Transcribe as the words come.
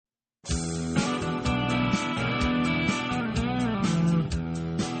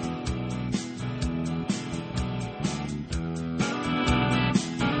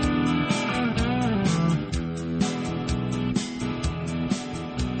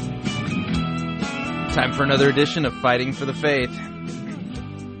Time for another edition of Fighting for the Faith.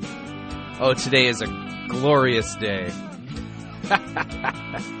 Oh, today is a glorious day.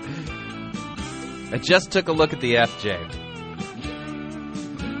 I just took a look at the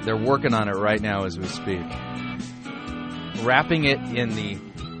FJ. They're working on it right now as we speak. Wrapping it in the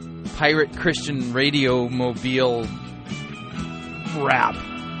Pirate Christian Radio Mobile wrap.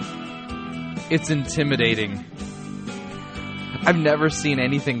 It's intimidating. I've never seen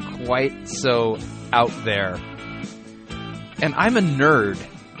anything quite so out there. And I'm a nerd.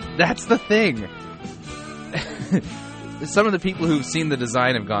 That's the thing. Some of the people who've seen the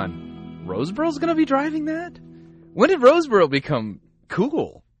design have gone, Roseborough's going to be driving that? When did Roseborough become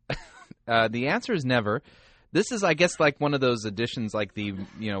cool? The answer is never. This is, I guess, like one of those editions like the,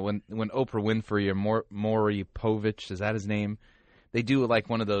 you know, when Oprah Winfrey or Maury Povich, is that his name? They do like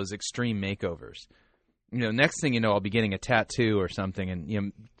one of those extreme makeovers. You know, next thing you know, I'll be getting a tattoo or something and, you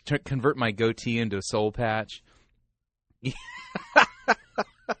know, convert my goatee into a soul patch.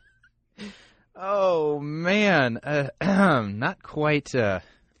 Oh, man. Not quite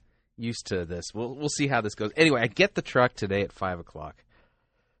used to this. We'll see how this goes. Anyway, I get the truck today at 5 o'clock.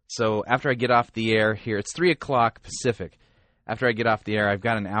 So after I get off the air here, it's 3 o'clock Pacific. After I get off the air, I've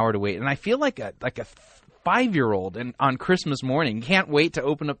got an hour to wait. And I feel like a 5-year-old and on Christmas morning. Can't wait to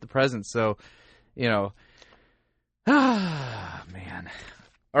open up the presents. So, you know, man.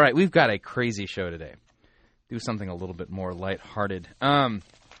 All right, we've got a crazy show today. Do something a little bit more lighthearted.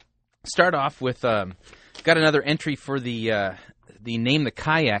 Start off with, got another entry for the Name the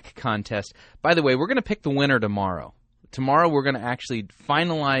Kayak contest. By the way, we're going to pick the winner tomorrow. Tomorrow we're going to actually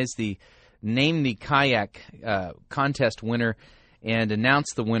finalize the Name the Kayak contest winner and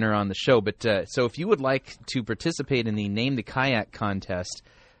announce the winner on the show. But so if you would like to participate in the Name the Kayak contest,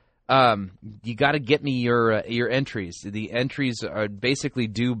 you got to get me your entries. The entries are basically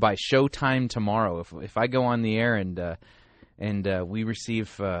due by showtime tomorrow. If I go on the air and we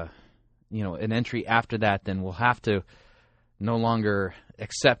receive an entry after that, then we'll have to no longer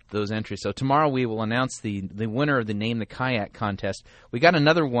accept those entries. So tomorrow we will announce the winner of the Name the Kayak contest. We got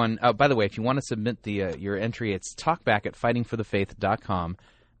another one. By the way, if you want to submit your entry, it's talkback@fightingforthefaith.com.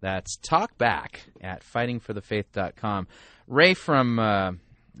 That's talkback@fightingforthefaith.com. Ray from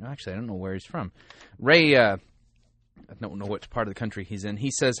actually, I don't know where he's from. Ray, I don't know which part of the country he's in.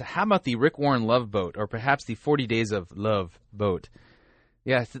 He says, how about the Rick Warren Love Boat, or perhaps the 40 Days of Love Boat?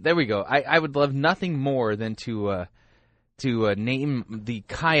 Yeah, there we go. I would love nothing more than to name the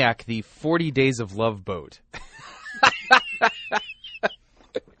kayak the 40 Days of Love Boat.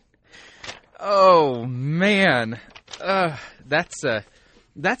 Oh, man. That's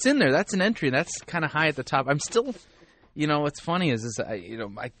in there. That's an entry. That's kind of high at the top. I'm still... You know, what's funny is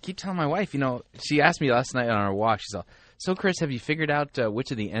I keep telling my wife, she asked me last night on our walk, she's all, so Chris, have you figured out which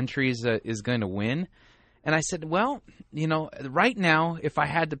of the entries is going to win? And I said, well, right now, if I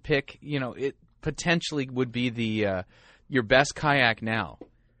had to pick, it potentially would be the your best kayak now.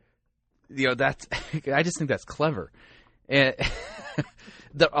 That's I just think that's clever.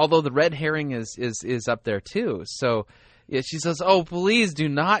 Although the red herring is up there too, so... Yeah, she says, "Oh, please do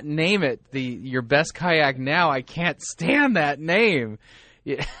not name it your best kayak now. I can't stand that name."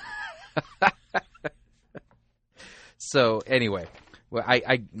 Yeah. So anyway, well,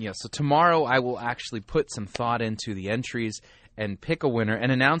 so tomorrow I will actually put some thought into the entries and pick a winner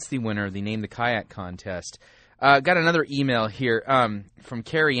and announce the winner of the Name the Kayak contest. Got another email here from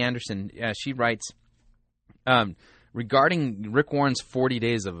Carrie Anderson. She writes, regarding Rick Warren's 40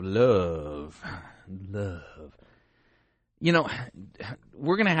 Days of Love.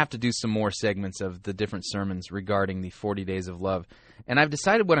 We're going to have to do some more segments of the different sermons regarding the 40 Days of Love. And I've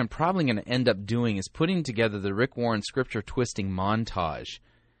decided what I'm probably going to end up doing is putting together the Rick Warren scripture twisting montage.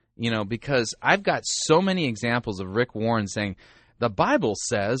 Because I've got so many examples of Rick Warren saying, the Bible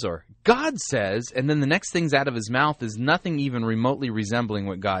says, or God says, and then the next things out of his mouth is nothing even remotely resembling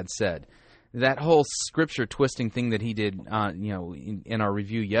what God said. That whole scripture twisting thing that he did, in our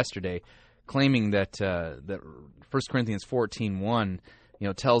review yesterday, claiming that 1 Corinthians 14:1,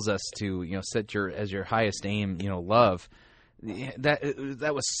 tells us to, set as your highest aim, love.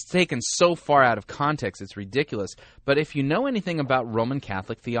 That was taken so far out of context, it's ridiculous. But if you know anything about Roman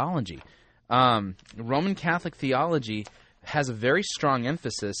Catholic theology, Roman Catholic theology has a very strong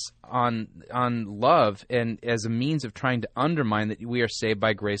emphasis on love and as a means of trying to undermine that we are saved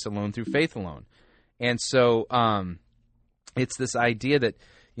by grace alone through faith alone. And so it's this idea that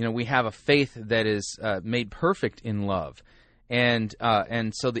we have a faith that is made perfect in love. And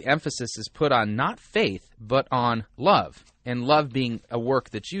so the emphasis is put on not faith, but on love, and love being a work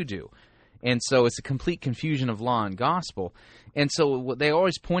that you do. And so it's a complete confusion of law and gospel. And so they're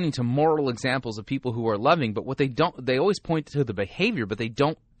always pointing to moral examples of people who are loving, but what they always point to the behavior, but they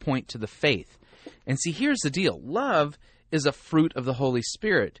don't point to the faith. And see, here's the deal. Love is a fruit of the Holy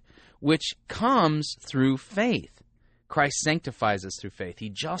Spirit, which comes through faith. Christ sanctifies us through faith. He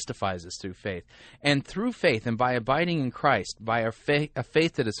justifies us through faith. And through faith and by abiding in Christ, by a faith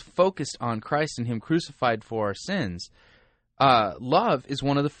that is focused on Christ and Him crucified for our sins, love is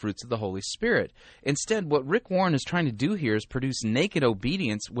one of the fruits of the Holy Spirit. Instead, what Rick Warren is trying to do here is produce naked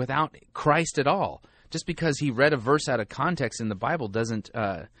obedience without Christ at all. Just because he read a verse out of context in the Bible doesn't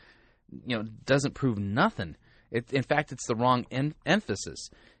prove nothing. In fact, it's the wrong emphasis.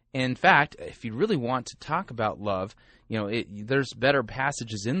 In fact, if you really want to talk about love, there's better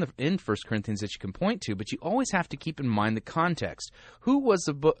passages in 1 Corinthians that you can point to, but you always have to keep in mind the context. Who was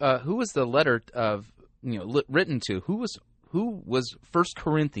the letter of written to? Who was 1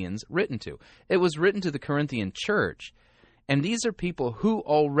 Corinthians written to? It was written to the Corinthian church, and these are people who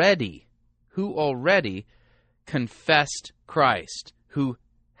already confessed Christ, who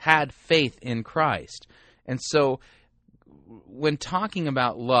had faith in Christ. And so when talking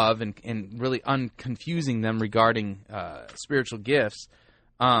about love and really unconfusing them regarding spiritual gifts,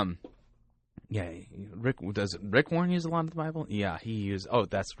 Rick Warren use a lot of the Bible? Yeah, he used. Oh,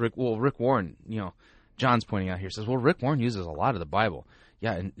 that's Rick. Well, Rick Warren. John's pointing out here says, well, Rick Warren uses a lot of the Bible.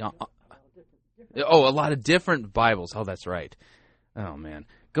 Yeah, and a lot of different Bibles. Oh, that's right. Oh man,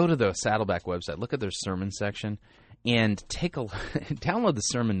 go to the Saddleback website. Look at their sermon section. And download the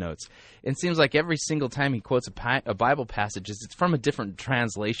sermon notes. It seems like every single time he quotes a Bible passage, it's from a different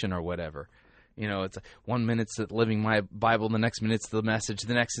translation or whatever. It's 1 minute it's the Living My Bible, the next minute it's the Message,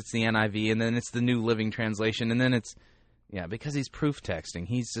 the next it's the NIV, and then it's the New Living Translation, and then it's, because he's proof texting.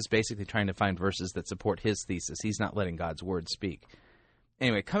 He's just basically trying to find verses that support his thesis. He's not letting God's Word speak.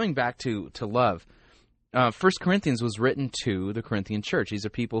 Anyway, coming back to love. 1 Corinthians was written to the Corinthian church. These are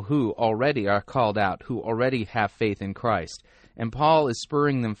people who already are called out, who already have faith in Christ. And Paul is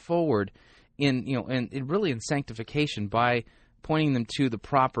spurring them forward in sanctification by pointing them to the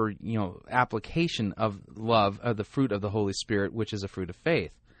proper, application of love, of the fruit of the Holy Spirit, which is a fruit of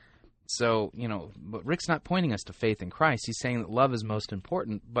faith. So, but Rick's not pointing us to faith in Christ. He's saying that love is most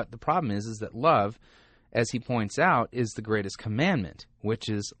important. But the problem is that love, as he points out, is the greatest commandment, which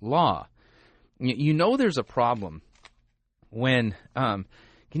is law. There's a problem when, can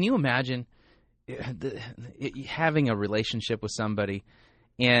you imagine having a relationship with somebody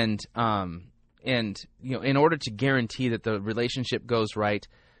and in order to guarantee that the relationship goes right,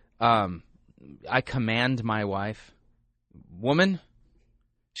 I command my wife, woman,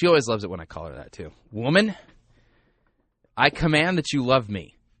 she always loves it when I call her that too, woman, I command that you love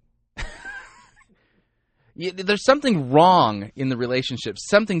me. There's something wrong in the relationship,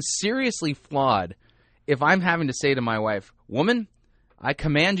 something seriously flawed if I'm having to say to my wife, woman, I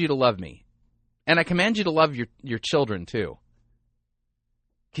command you to love me, and I command you to love your children too.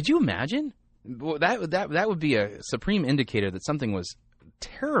 Could you imagine? That would be a supreme indicator that something was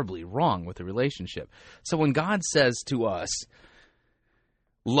terribly wrong with the relationship. So when God says to us,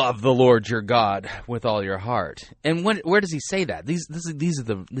 love the Lord your God with all your heart. And where does he say that? This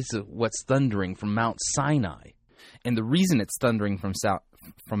is what's thundering from Mount Sinai. And the reason it's thundering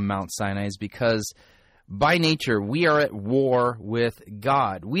from Mount Sinai is because by nature we are at war with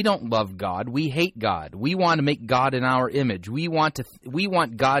God. We don't love God. We hate God. We want to make God in our image. We want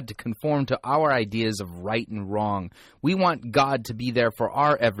God to conform to our ideas of right and wrong. We want God to be there for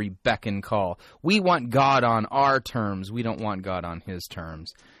our every beck and call. We want God on our terms. We don't want God on his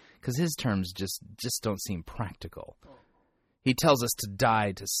terms, because his terms just don't seem practical. He tells us to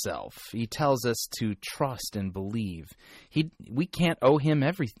die to self. He tells us to trust and believe. We can't owe him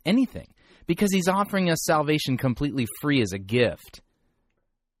anything, because he's offering us salvation completely free as a gift.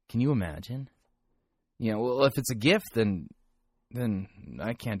 Can you imagine? Well, if it's a gift, then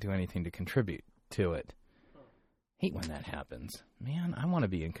I can't do anything to contribute to it. Hate when that happens. Man, I want to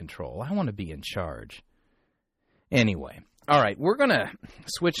be in control. I want to be in charge. Anyway, all right, we're going to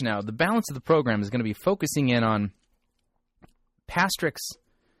switch now. The balance of the program is going to be focusing in on Pastrix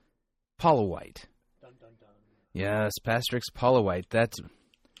Paulowhite. Dun, dun, dun. Yes, Pastrix Paulowhite. That's...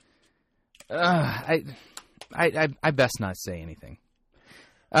 I best not say anything.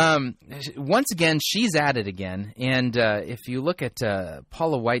 Once again, she's at it again, and if you look at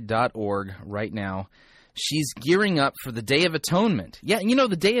paulawhite.org right now, she's gearing up for the Day of Atonement. Yeah,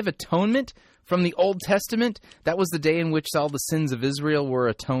 the Day of Atonement from the Old Testament, that was the day in which all the sins of Israel were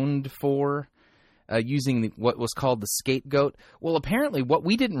atoned for, using what was called the scapegoat. Well, apparently what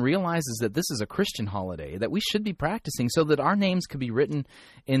we didn't realize is that this is a Christian holiday that we should be practicing so that our names could be written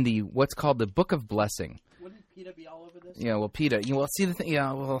in what's called the Book of Blessing. What did PETA be all over this? Yeah, well, PETA. Well, see the thing.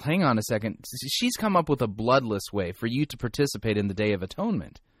 Yeah, well, hang on a second. She's come up with a bloodless way for you to participate in the Day of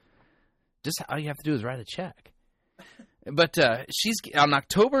Atonement. Just all you have to do is write a check. But she's on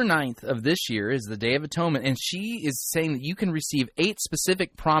October 9th of this year is the Day of Atonement, and she is saying that you can receive 8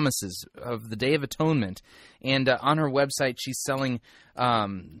 specific promises of the Day of Atonement. And on her website, she's selling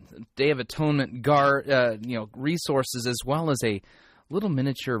Day of Atonement resources, as well as a little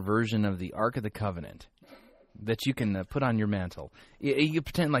miniature version of the Ark of the Covenant that you can put on your mantle. You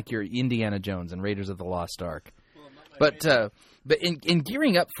pretend like you're Indiana Jones and Raiders of the Lost Ark. But in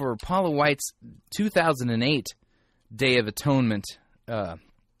gearing up for Paula White's 2008 Day of Atonement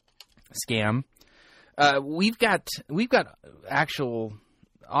scam, we've got actual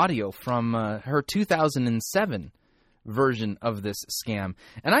audio from her 2007 version of this scam,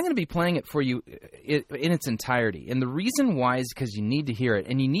 and I'm going to be playing it for you in its entirety. And the reason why is because you need to hear it,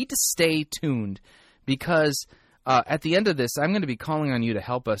 and you need to stay tuned, because at the end of this, I'm going to be calling on you to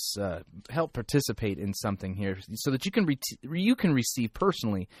help us help participate in something here, so that you can receive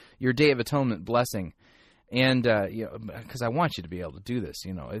personally your Day of Atonement blessing. And because I want you to be able to do this,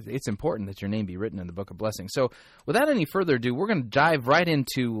 it's important that your name be written in the Book of Blessing. So, without any further ado, we're going to dive right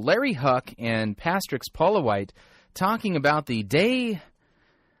into Larry Huck and Pastrix Paula White talking about the Day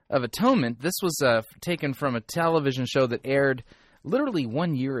of Atonement. This was taken from a television show that aired literally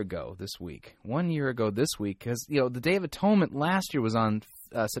 1 year ago this week. 1 year ago this week, because the Day of Atonement last year was on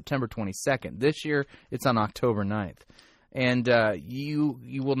September 22nd. This year, it's on October 9th. And you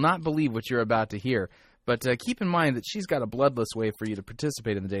will not believe what you're about to hear. But keep in mind that she's got a bloodless way for you to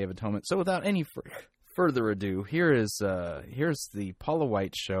participate in the Day of Atonement. So without any further ado, here's the Paula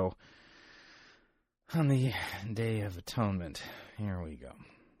White Show on the Day of Atonement. Here we go.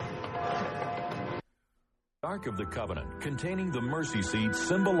 Ark of the Covenant, containing the mercy seat,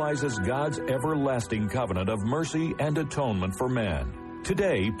 symbolizes God's everlasting covenant of mercy and atonement for man.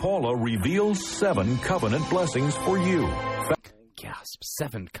 Today, Paula reveals 7 covenant blessings for you. Gasp,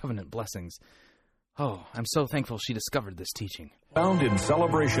 7 covenant blessings. Oh, I'm so thankful she discovered this teaching. Found in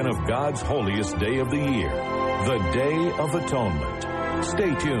celebration of God's holiest day of the year, the Day of Atonement.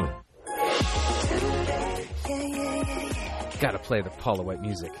 Stay tuned. Gotta play the Paula White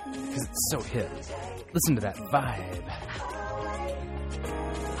music, because it's so hip. Listen to that vibe.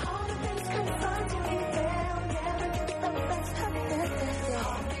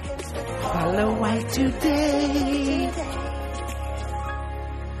 Paula White today.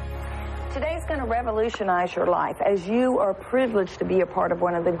 Today's going to revolutionize your life, as you are privileged to be a part of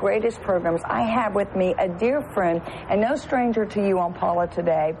one of the greatest programs. I have with me a dear friend and no stranger to you on Paula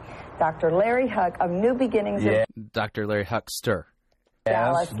Today, Dr. Larry Huck of New Beginnings. Yeah. Dr. Larry Huckster.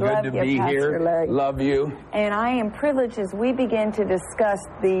 Dallas. Yes, Love good to you, be Pastor here. Larry. Love you. And I am privileged as we begin to discuss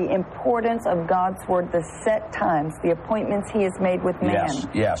the importance of God's Word, the set times, the appointments He has made with man.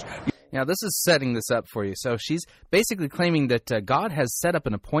 Yes. Now, this is setting this up for you. So she's basically claiming that God has set up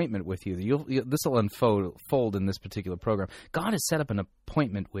an appointment with you. This will unfold in this particular program. God has set up an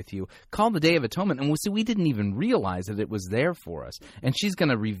appointment with you called the Day of Atonement. And we didn't even realize that it was there for us. And she's going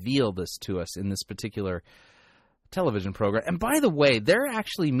to reveal this to us in this particular television program. And by the way, they're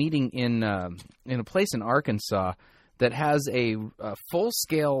actually meeting in a place in Arkansas that has a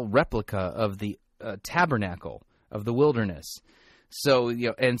full-scale replica of the tabernacle of the wilderness. So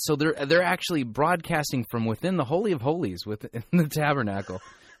so they're actually broadcasting from within the Holy of Holies, within the tabernacle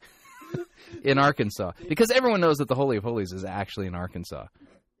in Arkansas, because everyone knows that the Holy of Holies is actually in Arkansas.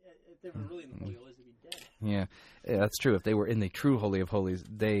 If they were really in the Holy of Holies, they'd be dead. Yeah, that's true. If they were in the true Holy of Holies,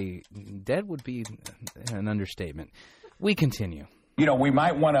 dead would be an understatement. We continue. We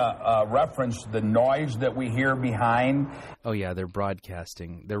might want to reference the noise that we hear behind. Oh, yeah, they're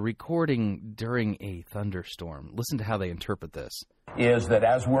broadcasting. They're recording during a thunderstorm. Listen to how they interpret this. Is that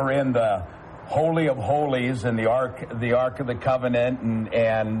as we're in the Holy of Holies and the Ark of the Covenant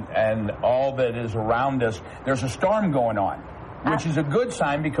and all that is around us, there's a storm going on, which is a good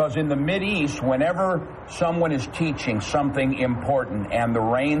sign, because in the Mideast, whenever someone is teaching something important and the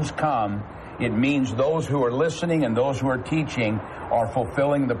rains come, it means those who are listening and those who are teaching are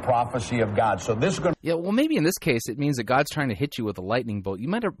fulfilling the prophecy of God. So this is going to... Yeah, well, maybe in this case it means that God's trying to hit you with a lightning bolt. You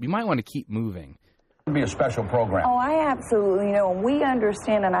might want to keep moving. be a special program. Oh, I absolutely know. And we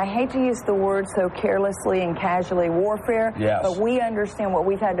understand, and I hate to use the word so carelessly and casually, warfare, yes. but we understand what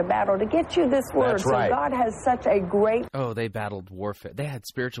we've had to battle to get you this word. That's right. So God has such a great... Oh, they battled warfare. They had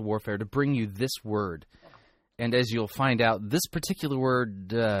spiritual warfare to bring you this word. And as you'll find out, this particular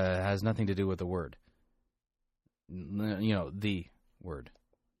word has nothing to do with the word. You know, the word.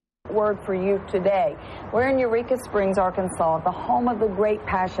 word for you today. We're in Eureka Springs, Arkansas, the home of the Great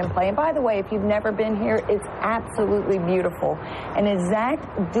Passion Play. And by the way, if you've never been here, it's absolutely beautiful. An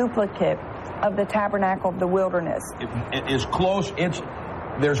exact duplicate of the Tabernacle of the Wilderness. It is close.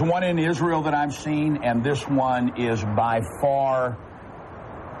 There's one in Israel that I've seen, and this one is by far,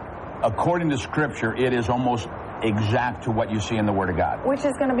 according to Scripture, it is almost exact to what you see in the Word of God. Which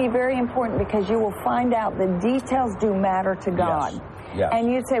is going to be very important because you will find out the details do matter to God. Yes. Yes.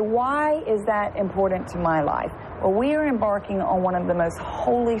 And you'd say, why is that important to my life? Well, we are embarking on one of the most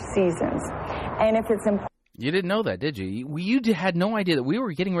holy seasons. And if it's important... You didn't know that, did you? You had no idea that we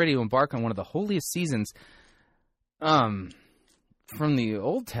were getting ready to embark on one of the holiest seasons from the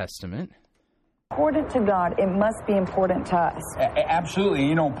Old Testament. Important to God, it must be important to us. Absolutely.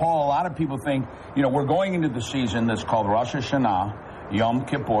 You know, Paul, a lot of people think, we're going into the season that's called Rosh Hashanah, Yom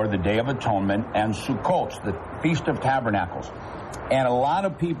Kippur, the Day of Atonement, and Sukkot, the Feast of Tabernacles. And a lot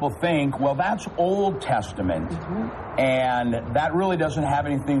of people think, well, that's Old Testament, and that really doesn't have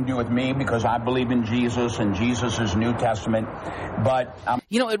anything to do with me because I believe in Jesus, and Jesus is New Testament. But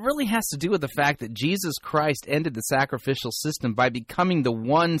it really has to do with the fact that Jesus Christ ended the sacrificial system by becoming the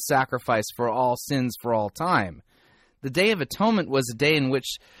one sacrifice for all sins for all time. The Day of Atonement was a day in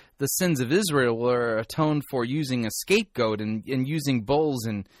which the sins of Israel were atoned for using a scapegoat and using bulls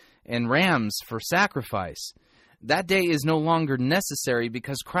and rams for sacrifice. That day is no longer necessary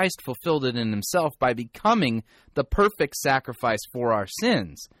because Christ fulfilled it in himself by becoming the perfect sacrifice for our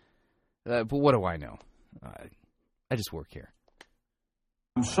sins. But what do I know? I just work here.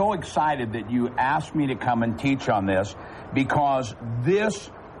 I'm so excited that you asked me to come and teach on this because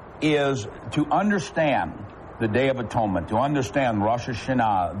this is to understand the Day of Atonement, to understand Rosh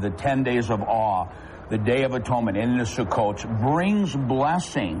Hashanah, the 10 days of awe, the Day of Atonement, and the Sukkot, brings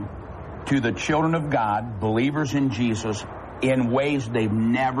blessing to the children of God, believers in Jesus, in ways they've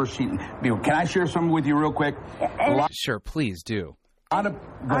never seen. Can I share something with you real quick? Sure, please do. I was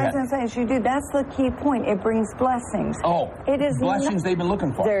going to say, as you do, that's the key point. It brings blessings. Oh, it is blessings they've been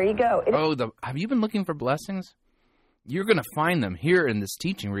looking for. There you go. Have you been looking for blessings? You're going to find them here in this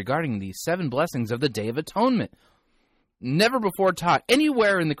teaching regarding the 7 blessings of the Day of Atonement. Never before taught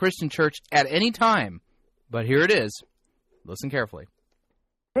anywhere in the Christian church at any time. But here it is. Listen carefully.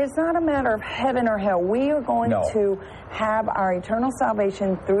 It's not a matter of heaven or hell. We are going to have our eternal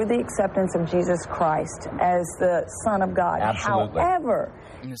salvation through the acceptance of Jesus Christ as the Son of God. Absolutely. However,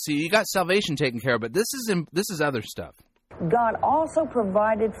 see, you got salvation taken care of, but this is other stuff. God also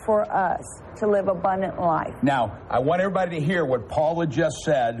provided for us to live abundant life. Now, I want everybody to hear what Paula just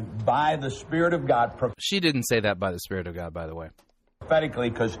said, by the Spirit of God. She didn't say that by the Spirit of God, by the way. Prophetically,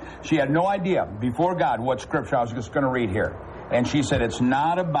 because she had no idea before God what scripture I was just going to read here. And she said, it's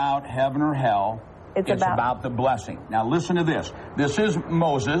not about heaven or hell. It's about the blessing. Now, listen to this. This is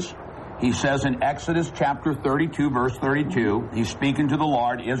Moses. He says in Exodus chapter 32, verse 32, he's speaking to the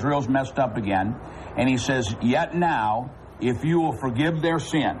Lord. Israel's messed up again. And he says, yet now, if you will forgive their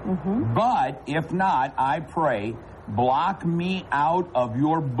sin. But if not, I pray, block me out of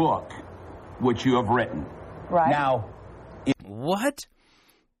your book, which you have written. Right. Now, what?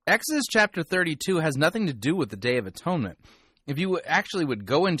 Exodus chapter 32 has nothing to do with the Day of Atonement. If you actually would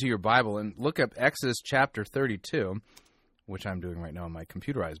go into your Bible and look up Exodus chapter 32, which I'm doing right now in my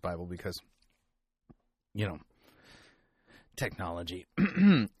computerized Bible because, technology.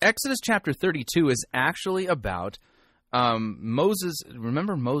 Exodus chapter 32 is actually about Moses.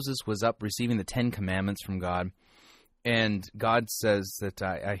 Remember, Moses was up receiving the 10 Commandments from God, and God says that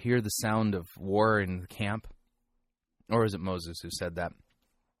I hear the sound of war in the camp. Or is it Moses who said that?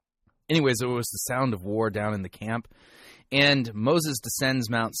 Anyways, it was the sound of war down in the camp. And Moses descends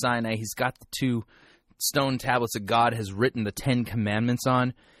Mount Sinai. He's got the 2 stone tablets that God has written the 10 Commandments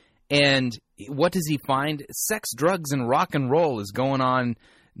on. And what does he find? Sex, drugs, and rock and roll is going on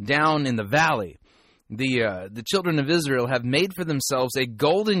down in the valley. The children of Israel have made for themselves a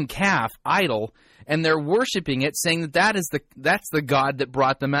golden calf idol, and they're worshiping it, saying that's the God that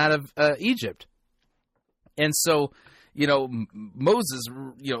brought them out of Egypt. And so, Moses,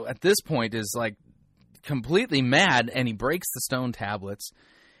 at this point is like completely mad, and he breaks the stone tablets.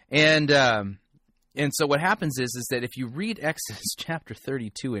 And so what happens is that if you read Exodus chapter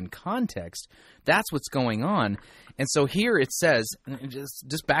 32 in context, that's what's going on. And so here it says,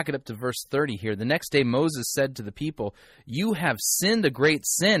 just back it up to verse 30 here. The next day Moses said to the people, you have sinned a great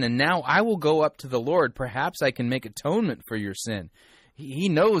sin, and now I will go up to the Lord. Perhaps I can make atonement for your sin. He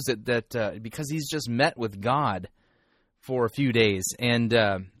knows that because he's just met with God for a few days, and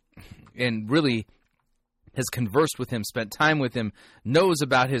really has conversed with him, spent time with him, knows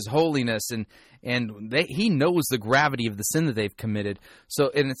about his holiness, and he knows the gravity of the sin that they've committed.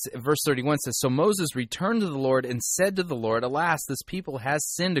 So, and it's verse 31 says, "So Moses returned to the Lord and said to the Lord, 'Alas, this people has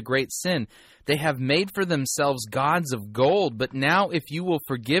sinned a great sin. They have made for themselves gods of gold. But now if you will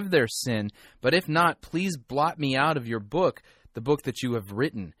forgive their sin, but if not, please blot me out of your book, the book that you have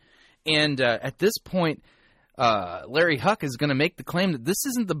written.'" And at this point, Larry Huck is going to make the claim that this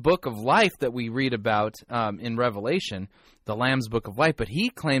isn't the book of life that we read about in Revelation, the Lamb's book of life, but he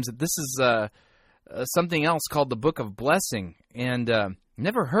claims that this is something else called the book of blessing, and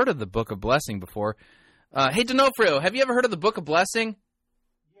never heard of the book of blessing before. Hey, D'Onofrio, have you ever heard of the book of blessing?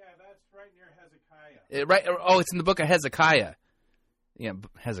 Yeah, that's right near Hezekiah. Right? Oh, it's in the book of Hezekiah. Yeah,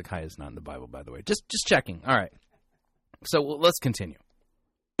 Hezekiah is not in the Bible, by the way. Just checking. All right. So let's continue.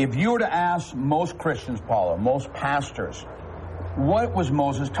 If you were to ask most Christians, Paula, most pastors, what was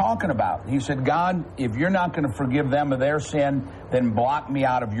Moses talking about? He said, God, if you're not going to forgive them of their sin, then block me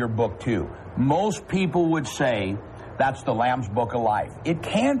out of your book too. Most people would say that's the Lamb's Book of Life. It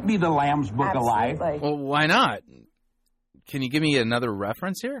can't be the Lamb's Book of Life. Well, why not? Can you give me another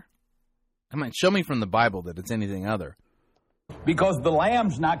reference here? Come on, show me from the Bible that it's anything other. Because the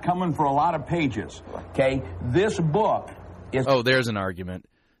Lamb's not coming for a lot of pages, okay? This book is... Oh, there's an argument.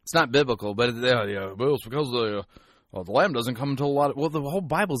 It's not biblical, but it's because the Lamb doesn't come until a lot of... Well, the whole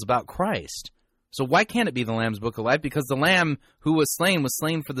Bible's about Christ. So why can't it be the Lamb's Book of Life? Because the Lamb who was slain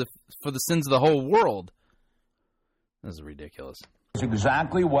for the sins of the whole world. This is ridiculous. It's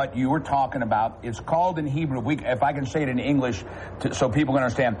exactly what you were talking about. It's called in Hebrew, if I can say it in English so people can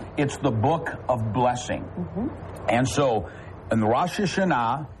understand, it's the Book of Blessing. Mm-hmm. And so, in Rosh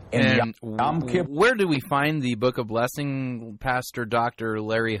Hashanah... And where do we find the Book of Blessing, Pastor Dr.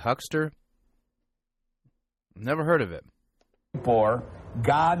 Larry Huckster? Never heard of it. For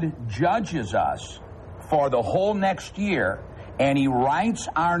God judges us for the whole next year, and He writes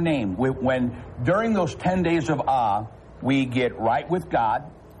our name. When during those 10 days of we get right with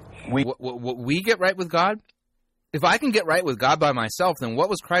God. We get right with God? If I can get right with God by myself, then what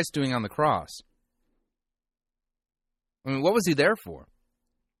was Christ doing on the cross? I mean, what was He there for?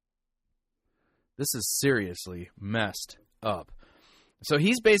 This is seriously messed up. So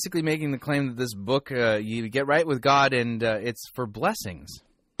he's basically making the claim that this book, you get right with God, and it's for blessings.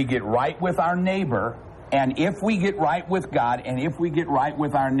 We get right with our neighbor, and if we get right with God, and if we get right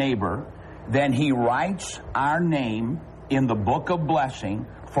with our neighbor, then He writes our name in the book of blessing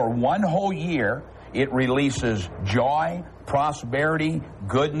for one whole year. It releases joy, prosperity,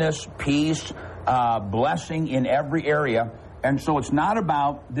 goodness, peace, blessing in every area. And so it's not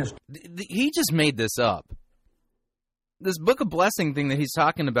about this. He just made this up. This book of blessing thing that he's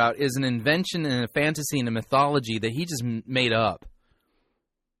talking about is an invention and a fantasy and a mythology that he just made up.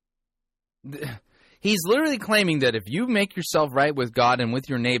 He's literally claiming that if you make yourself right with God and with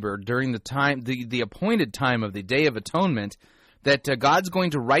your neighbor during the time, the appointed time of the Day of Atonement, that God's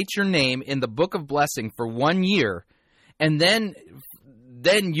going to write your name in the book of blessing for 1 year, and then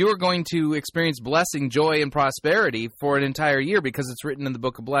you're going to experience blessing, joy, and prosperity for an entire year because it's written in the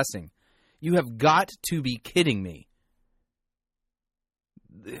book of blessing. You have got to be kidding me.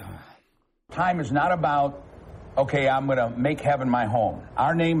 Time is not about, okay, I'm going to make heaven my home.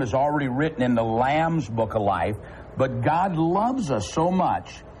 Our name is already written in the Lamb's Book of Life, but God loves us so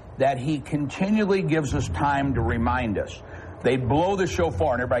much that He continually gives us time to remind us. They blow the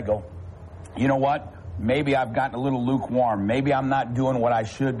shofar and everybody go, you know what? Maybe I've gotten a little lukewarm. Maybe I'm not doing what I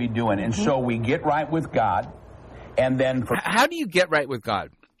should be doing. And so we get right with God, and then... How do you get right with God?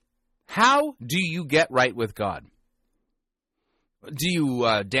 How do you get right with God? Do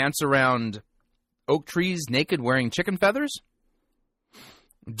you dance around oak trees naked wearing chicken feathers?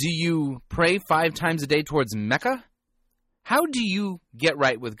 Do you pray 5 times a day towards Mecca? How do you get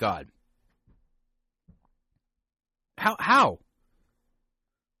right with God? How?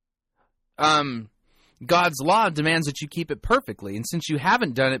 God's law demands that you keep it perfectly, and since you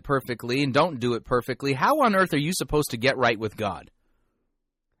haven't done it perfectly and don't do it perfectly, how on earth are you supposed to get right with God?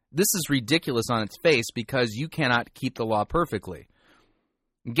 This is ridiculous on its face because you cannot keep the law perfectly.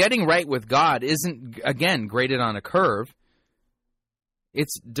 Getting right with God isn't, again, graded on a curve.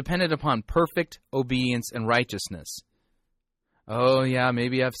 It's dependent upon perfect obedience and righteousness. Oh, yeah,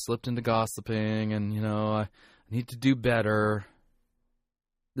 maybe I've slipped into gossiping and, I need to do better.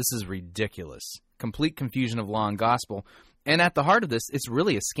 This is ridiculous. Complete confusion of law and gospel. And at the heart of this, it's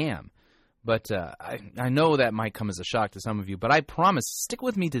really a scam. But I know that might come as a shock to some of you, but I promise, stick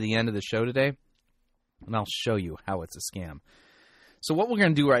with me to the end of the show today, and I'll show you how it's a scam. So what we're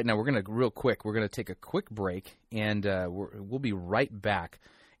going to do right now, we're going to take a quick break, and we'll be right back.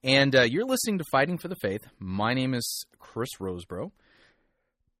 And you're listening to Fighting for the Faith. My name is Chris Rosebrough.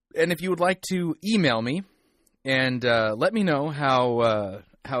 And if you would like to email me and let me know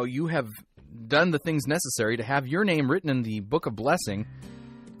how you have done the things necessary to have your name written in the Book of Blessing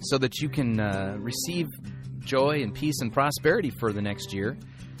so that you can receive joy and peace and prosperity for the next year,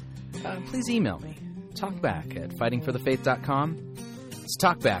 please email me. Talkback at fightingforthefaith.com. It's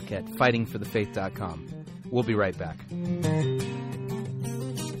talkback at fightingforthefaith.com. We'll be right back.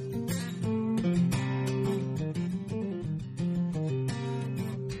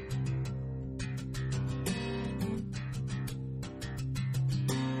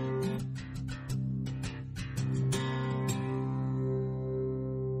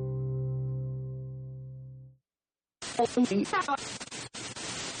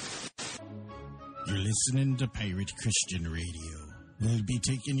 You're listening to Pirate Christian Radio. We'll be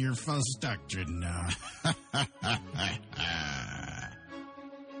taking your false doctrine now.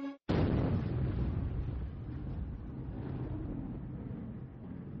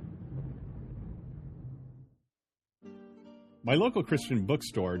 My local Christian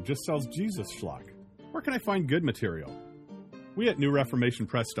bookstore just sells Jesus schlock. Where can I find good material? We at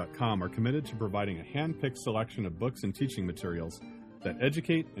NewReformationPress.com are committed to providing a hand-picked selection of books and teaching materials that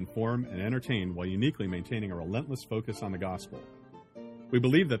educate, inform, and entertain while uniquely maintaining a relentless focus on the gospel. We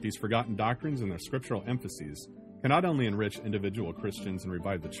believe that these forgotten doctrines and their scriptural emphases can not only enrich individual Christians and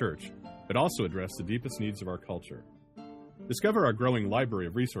revive the church, but also address the deepest needs of our culture. Discover our growing library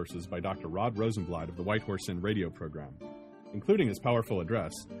of resources by Dr. Rod Rosenblatt of the White Horse Inn radio program, including his powerful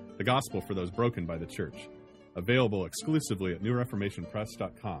address, The Gospel for Those Broken by the Church, available exclusively at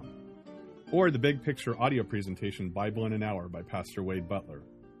NewReformationPress.com, or the Big Picture audio presentation Bible in an Hour by Pastor Wade Butler.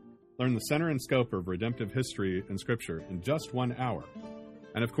 Learn the center and scope of redemptive history and scripture in just 1 hour.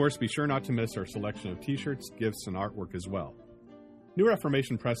 And of course, be sure not to miss our selection of t-shirts, gifts, and artwork as well.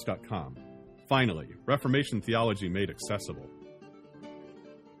 NewReformationPress.com. Finally, Reformation theology made accessible.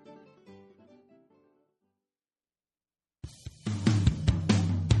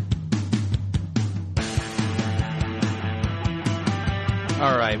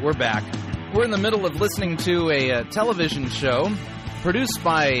 All right, we're back. We're in the middle of listening to a television show produced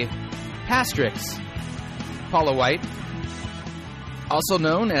by Pastrix Paula White, also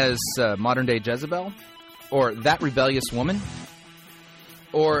known as Modern-Day Jezebel, or That Rebellious Woman,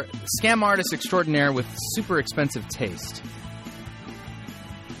 or Scam Artist Extraordinaire with Super Expensive Taste.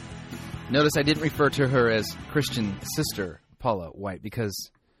 Notice I didn't refer to her as Christian Sister Paula White,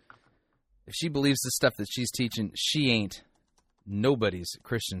 because if she believes the stuff that she's teaching, she ain't nobody's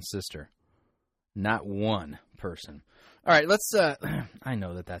Christian sister. Not one person. All right, let's... I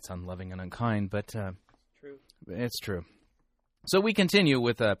know that that's unloving and unkind, but... True. It's true. So we continue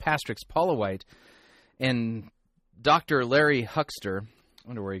with Pastrix Paula White and Dr. Larry Huckster. I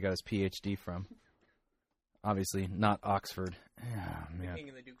wonder where he got his Ph.D. from. Obviously, not Oxford. Oh, man. King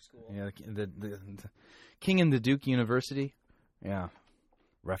in the Duke School. Yeah, the King in the Duke University. Yeah,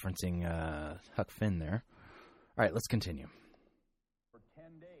 referencing Huck Finn there. All right, let's continue.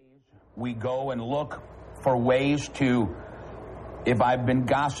 We go and look for ways to, if I've been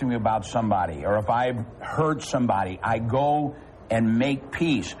gossiping about somebody or if I've hurt somebody, I go and make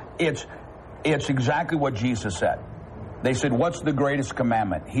peace. It's exactly what Jesus said. They said, what's the greatest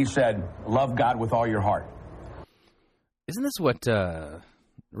commandment? He said, love God with all your heart. Isn't this what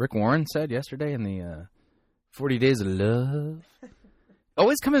Rick Warren said yesterday in the 40 Days of Love?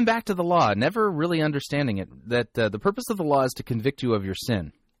 Always coming back to the law, never really understanding it, that the purpose of the law is to convict you of your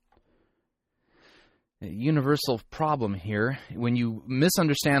sin. A universal problem here. When you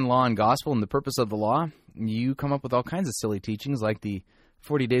misunderstand law and gospel and the purpose of the law, you come up with all kinds of silly teachings like the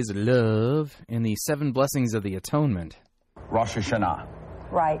 40 Days of Love and the 7 Blessings of the Atonement. Rosh Hashanah.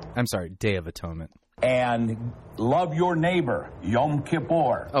 Right. I'm sorry, Day of Atonement. And love your neighbor, Yom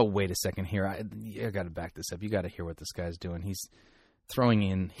Kippur. Oh, wait a second here. I got to back this up. You got to hear what this guy's doing. He's throwing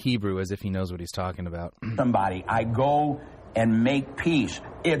in Hebrew as if he knows what he's talking about. Somebody, I go and make peace.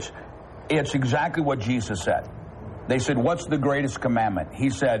 It's exactly what Jesus said. They said, what's the greatest commandment? He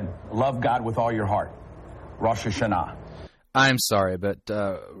said, love God with all your heart. Rosh Hashanah. I'm sorry, but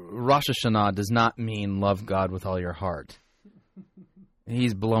Rosh Hashanah does not mean love God with all your heart.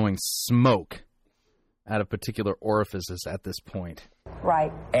 He's blowing smoke out of particular orifices at this point.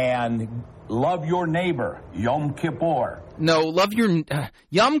 Right. And love your neighbor, Yom Kippur. No, love your...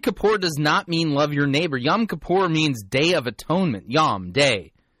 Yom Kippur does not mean love your neighbor. Yom Kippur means Day of Atonement. Yom,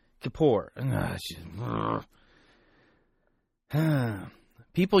 day. Kippur.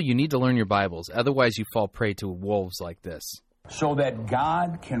 People, you need to learn your Bibles. Otherwise, you fall prey to wolves like this. So that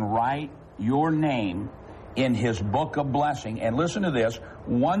God can write your name in his book of blessing. And listen to this,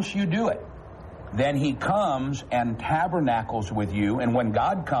 once you do it, then he comes and tabernacles with you. And when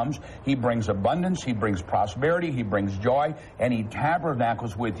God comes, he brings abundance, he brings prosperity, he brings joy, and he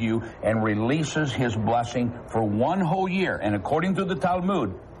tabernacles with you and releases his blessing for one whole year. And according to the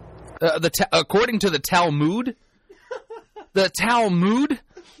Talmud... according to the Talmud? The Talmud?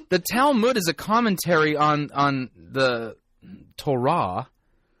 The Talmud is a commentary on the Torah.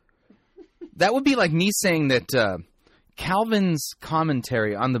 That would be like me saying that Calvin's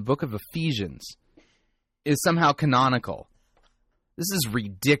commentary on the book of Ephesians is somehow canonical. This is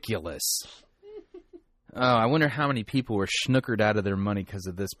ridiculous. Oh, I wonder how many people were schnookered out of their money because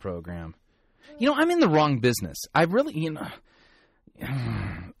of this program. You know, I'm in the wrong business. I really,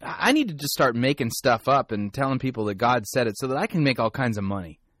 I need to just start making stuff up and telling people that God said it so that I can make all kinds of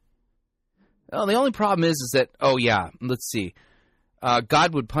money. Well, the only problem is that, let's see.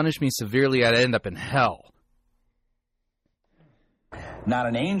 God would punish me severely. I'd end up in hell. Not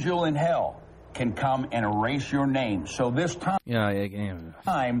an angel in hell can come and erase your name. So this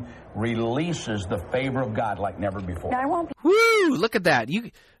time releases the favor of God like never before. Woo! Look at that.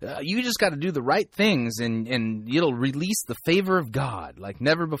 You just got to do the right things, and it'll release the favor of God like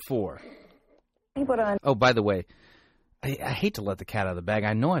never before. Oh, by the way, I hate to let the cat out of the bag.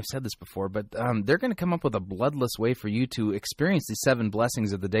 I know I've said this before, but they're going to come up with a bloodless way for you to experience the 7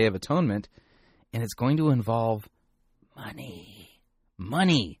 blessings of the Day of Atonement, and it's going to involve money.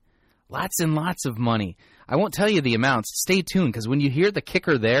 Money. Lots and lots of money. I won't tell you the amounts. Stay tuned, because when you hear the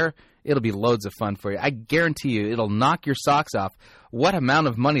kicker there, it'll be loads of fun for you. I guarantee you it'll knock your socks off what amount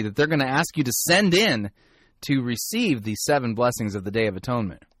of money that they're going to ask you to send in to receive the 7 blessings of the Day of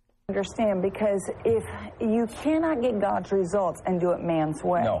Atonement. Understand, because if you cannot get God's results and do it man's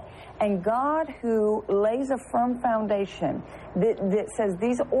way. No. And God, who lays a firm foundation that says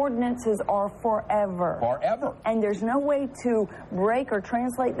these ordinances are forever. Forever. And there's no way to break or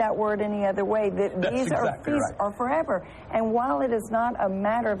translate that word any other way. These are forever. And while it is not a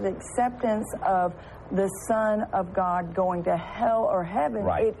matter of the acceptance of the Son of God going to hell or heaven,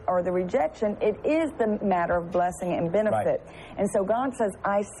 right, or the rejection, it is the matter of blessing and benefit. Right. And so God says,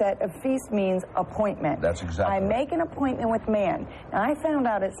 I set a feast means appointment. That's exactly I right. make an appointment with man. Now, I found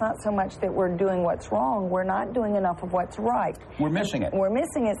out it's not so much that we're doing what's wrong, we're not doing enough of what's right. We're missing it. We're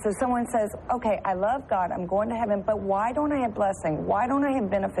missing it. So someone says, okay, I love God, I'm going to heaven, but why don't I have blessing? Why don't I have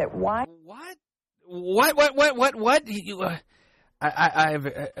benefit? Why? What?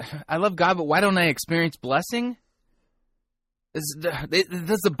 I love God, but why don't I experience blessing? Does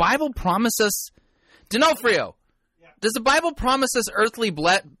the Bible promise us, D'Onofrio? Yeah. Does the Bible promise us earthly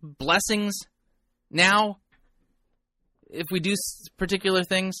blessings now, if we do particular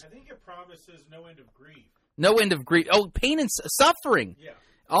things? I think it promises no end of grief. No end of grief. Oh, pain and suffering. Yeah.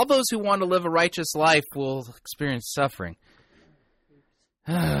 All those who want to live a righteous life will experience suffering.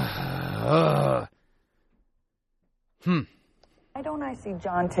 Why don't I see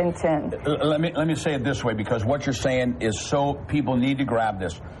John 10:10? Let me say it this way, because what you're saying is so people need to grab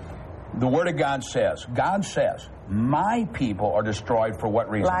this. The Word of God says, my people are destroyed for what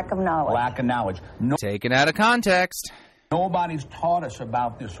reason? Lack of knowledge. Lack of knowledge. Taken out of context. Nobody's taught us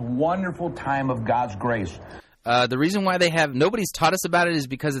about this wonderful time of God's grace. The reason why nobody's taught us about it is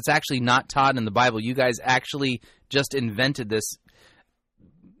because it's actually not taught in the Bible. You guys actually just invented this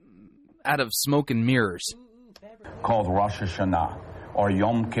out of smoke and mirrors. Called Rosh Hashanah, or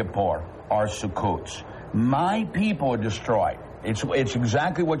Yom Kippur, or Sukkot. My people are destroyed. It's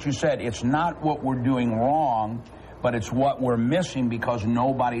exactly what you said. It's not what we're doing wrong, but it's what we're missing because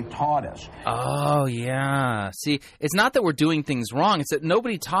nobody taught us. Oh, yeah. See, it's not that we're doing things wrong. It's that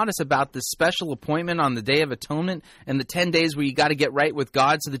nobody taught us about this special appointment on the Day of Atonement and the 10 days where you got to get right with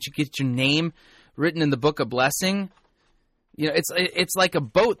God so that you get your name written in the Book of Blessing. You know, it's like a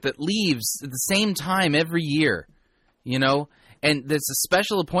boat that leaves at the same time every year, you know, and there's a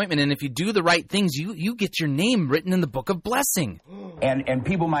special appointment, and if you do the right things, you get your name written in the Book of Blessing. And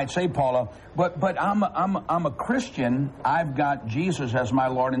people might say, Paula, but I'm a Christian. I've got Jesus as my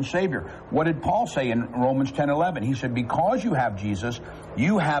Lord and Savior. What did Paul say in Romans 10:11? He said, because you have Jesus,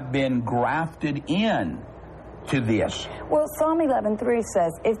 you have been grafted in to this. Well, Psalm 11:3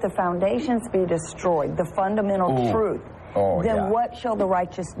 says, if the foundations be destroyed, the fundamental truth, then what shall the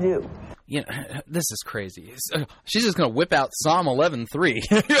righteous do? You know, this is crazy. She's just going to whip out Psalm 11:3.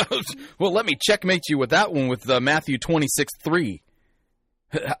 Well, let me checkmate you with that one with Matthew 26:3.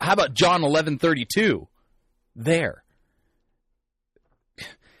 How about John 11:32? There.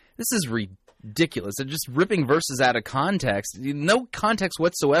 This is ridiculous. They're just ripping verses out of context. No context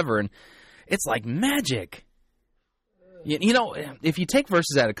whatsoever, and it's like magic. You know, if you take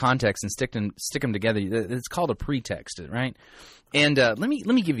verses out of context and stick them together, it's called a pretext, right? And let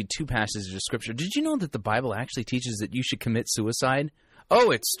me give you two passages of Scripture. Did you know that the Bible actually teaches that you should commit suicide?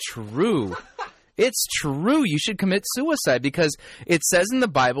 Oh, it's true. It's true. You should commit suicide because it says in the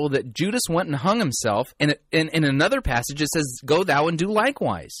Bible that Judas went and hung himself, and in another passage it says, "Go thou and do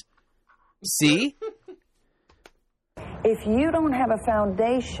likewise." See? If you don't have a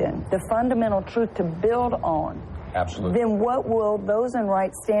foundation, the fundamental truth to build on, absolutely, then what will those in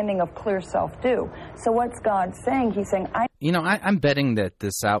right standing of clear self do? So what's God saying? He's saying, I'm betting that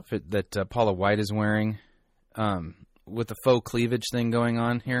this outfit that Paula White is wearing, with the faux cleavage thing going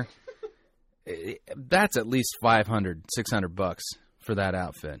on here, that's at least $500, $600 for that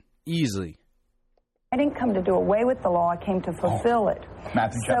outfit. Easily. I didn't come to do away with the law. I came to fulfill it.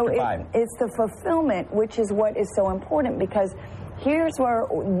 Matthew chapter 5. It's the fulfillment which is what is so important, because here's where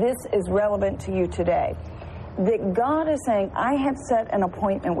this is relevant to you today. That God is saying, I have set an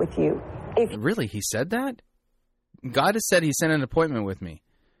appointment with you. Really? He said that? God has said he sent an appointment with me.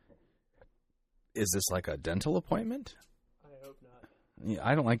 Is this like a dental appointment? I hope not. Yeah,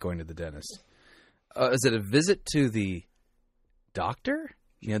 I don't like going to the dentist. Is it a visit to the doctor?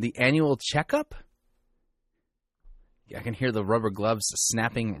 You know, the annual checkup? I can hear the rubber gloves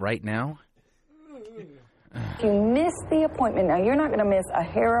snapping right now. If you miss the appointment, now you're not going to miss a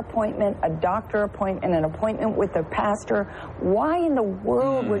hair appointment, a doctor appointment, an appointment with a pastor. Why in the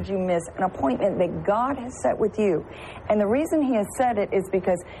world would you miss an appointment that God has set with you? And the reason he has said it is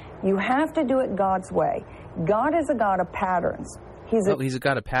because you have to do it God's way. God is a God of patterns. He's a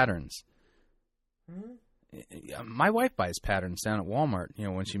God of patterns. My wife buys patterns down at Walmart, you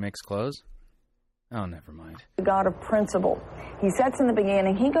know, when she makes clothes. Oh, never mind. The God of principle. He sets in the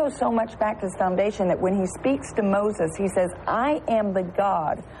beginning. He goes so much back to his foundation that when he speaks to Moses, he says, I am the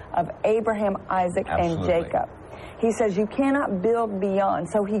God of Abraham, Isaac, and Jacob. He says, you cannot build beyond.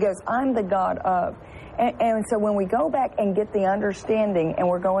 So he goes, I'm the God of. And so when we go back and get the understanding, and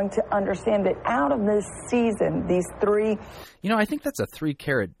we're going to understand that out of this season, these three... You know, I think that's a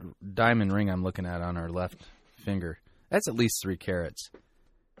 3-carat diamond ring I'm looking at on our left finger. That's at least 3 carats.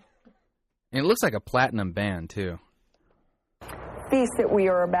 And it looks like a platinum band, too. Feast that we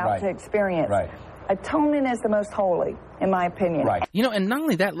are about to experience. Right. Atonement is the most holy, in my opinion. Right. You know, and not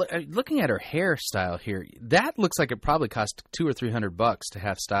only that, looking at her hairstyle here, that looks like it probably cost $200 or $300 to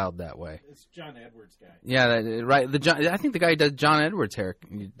have styled that way. It's John Edwards guy. Yeah, right. I think the guy who does John Edwards' hair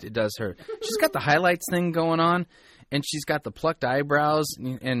does her. She's got the highlights thing going on, and she's got the plucked eyebrows.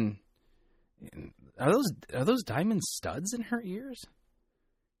 And are those diamond studs in her ears?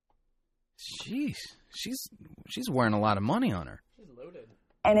 Sheesh, she's wearing a lot of money on her. She's loaded.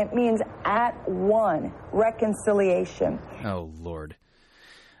 And it means at one, reconciliation. Oh, Lord.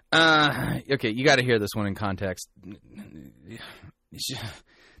 Okay, you got to hear this one in context.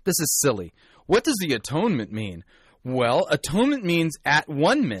 This is silly. What does the atonement mean? Well, atonement means at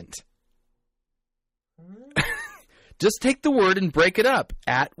one mint. Just take the word and break it up.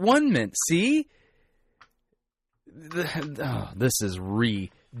 At one mint. See? This is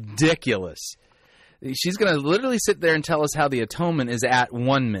ridiculous. She's going to literally sit there and tell us how the atonement is at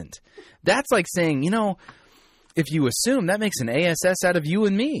one mint. That's like saying, you know, if you assume, that makes an ASS out of you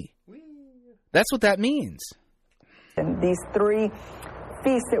and me. That's what that means. And these 3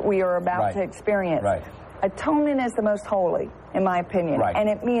 feasts that we are about to experience. Right. Atonement is the most holy, in my opinion. Right. And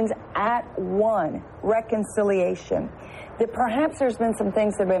it means at one, reconciliation. That perhaps there's been some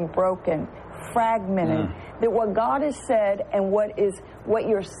things that have been broken, fragmented. That what God has said and what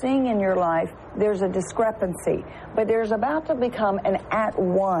you're seeing in your life, there's a discrepancy. But there's about to become an at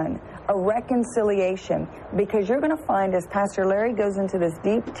one, a reconciliation. Because you're going to find, as Pastor Larry goes into this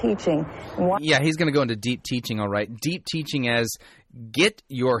deep teaching... Yeah, he's going to go into deep teaching, all right. Deep teaching as get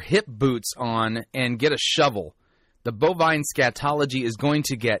your hip boots on and get a shovel. The bovine scatology is going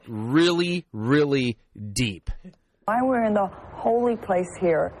to get really, really deep. Why we're in the holy place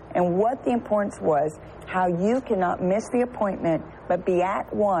here and what the importance was, how you cannot miss the appointment but be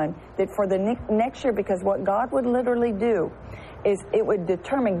at one, that for the next year, because what God would literally do is it would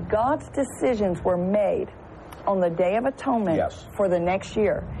determine God's decisions were made on the Day of Atonement for the next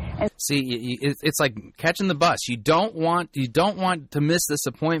year. And see, it's like catching the bus. You don't want to miss this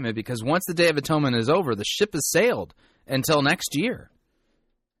appointment, because once the Day of Atonement is over, the ship has sailed until next year.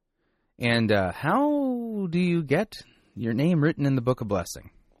 And how do you get your name written in the Book of Blessing?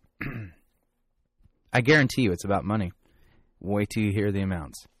 I guarantee you it's about money. Wait till you hear the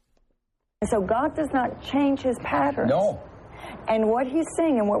amounts. so God does not change his patterns. No. And what he's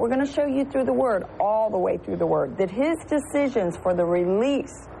saying, and what we're going to show you through the Word, all the way through the Word, that his decisions for the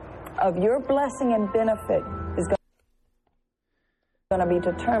release of your blessing and benefit is going. Going to be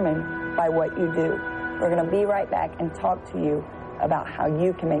determined by what you do. We're going to be right back and talk to you about how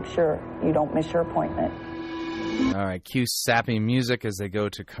you can make sure you don't miss your appointment. All right, cue sappy music as they go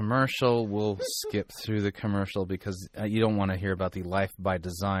to commercial. We'll skip through the commercial because you don't want to hear about the Life by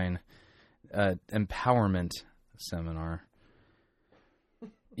Design empowerment seminar.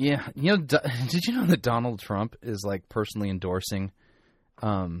 Yeah, you know, did you know that Donald Trump is like personally endorsing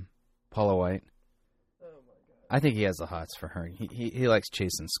Paula White? Oh my God! I think he has the hots for her. He likes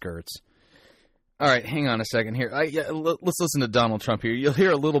chasing skirts. All right, hang on a second here. Let's listen to Donald Trump here. You'll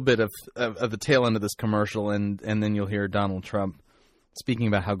hear a little bit of the tail end of this commercial, and then you'll hear Donald Trump speaking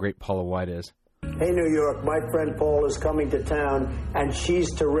about how great Paula White is. Hey, New York, my friend Paul is coming to town, and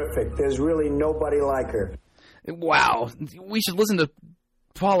she's terrific. There's really nobody like her. Wow. We should listen to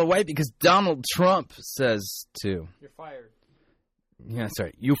Paula White because Donald Trump says to. You're fired. Yeah, that's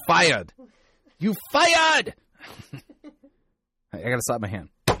right. You fired. You fired! I got to slap my hand.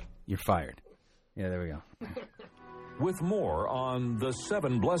 You're fired. Yeah, there we go. With more on the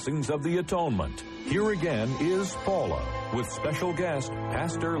 7 blessings of the atonement, here again is Paula with special guest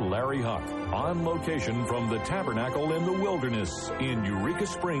Pastor Larry Huck on location from the Tabernacle in the Wilderness in Eureka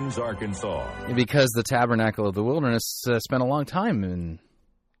Springs, Arkansas. Because the Tabernacle of the Wilderness spent a long time in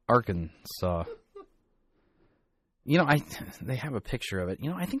Arkansas. You know, they have a picture of it. You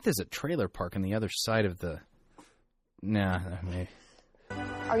know, I think there's a trailer park on the other side of the... Nah, maybe...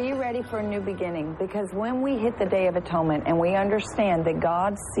 Are you ready for a new beginning? Because when we hit the Day of Atonement and we understand that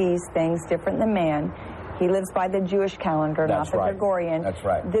God sees things different than man, he lives by the Jewish calendar, not the Gregorian. That's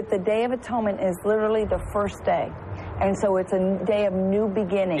right. That the Day of Atonement is literally the first day. And so it's a day of new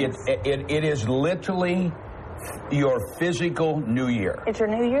beginnings. It is literally your physical new year. It's your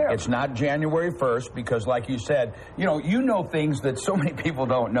new year. It's not January 1st because, like you said, you know things that so many people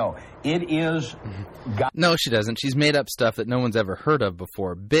don't know. It is God. No, she doesn't. She's made up stuff that no one's ever heard of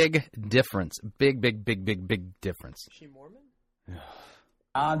before. Big difference. Big difference. Is she Mormon?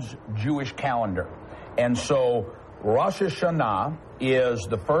 God's Jewish calendar. And so Rosh Hashanah is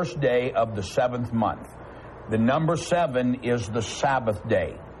the first day of the 7th month. The number 7 is the Sabbath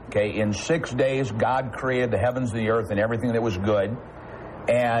day. Okay, in 6 days, God created the heavens and the earth and everything that was good.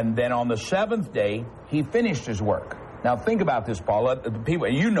 And then on the 7th day, he finished his work. Now, think about this, Paula. People,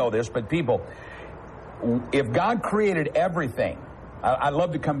 you know this, but people, if God created everything, I'd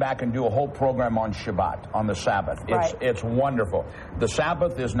love to come back and do a whole program on Shabbat, on the Sabbath. Right. It's wonderful. The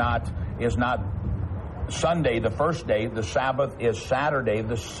Sabbath is not Sunday, the first day. The Sabbath is Saturday,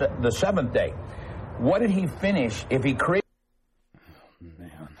 the 7th day. What did he finish if he created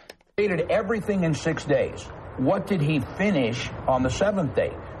everything in 6 days? What did he finish on the 7th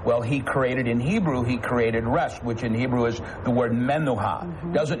day? Well, he created, in Hebrew, he created rest, which in Hebrew is the word menuha.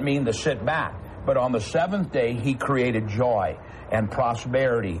 Mm-hmm. Doesn't mean to sit back. But on the 7th day, he created joy and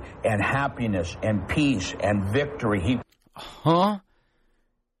prosperity and happiness and peace and victory. Huh?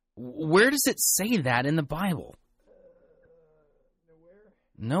 Where does it say that in the Bible?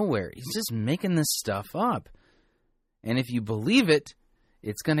 Nowhere. He's just making this stuff up. And if you believe it,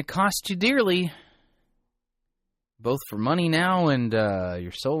 it's going to cost you dearly, both for money now and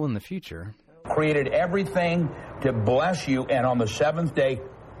your soul in the future. Created everything to bless you, and on the 7th day,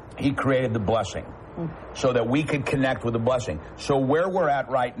 he created the blessing so that we could connect with the blessing. So where we're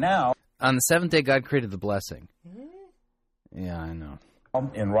at right now... On the 7th day, God created the blessing. Yeah, I know.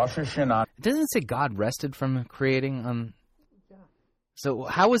 In Rosh Hashanah... Doesn't it say God rested from creating? So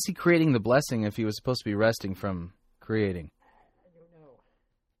how was he creating the blessing if he was supposed to be resting from creating?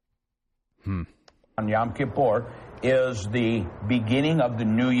 On Yom Kippur is the beginning of the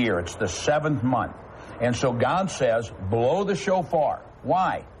new year. It's the 7th month. And so God says, blow the shofar.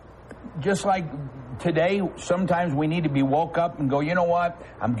 Why? Just like today, sometimes we need to be woke up and go, you know what?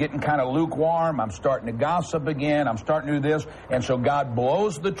 I'm getting kind of lukewarm. I'm starting to gossip again. I'm starting to do this. And so God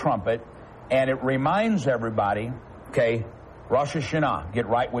blows the trumpet, and it reminds everybody, okay, Rosh Hashanah, get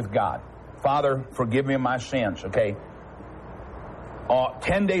right with God. Father, forgive me my sins, okay?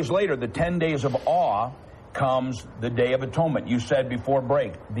 10 days later, the 10 days of awe, comes the Day of Atonement. You said before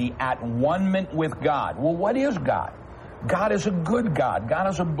break, the at-one-ment with God. Well, what is God? God is a good God. God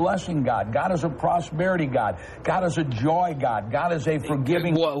is a blessing God. God is a prosperity God. God is a joy God. God is a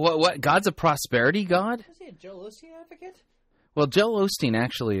forgiving... What? God's a prosperity God? Is he a Joel Osteen advocate? Well, Joel Osteen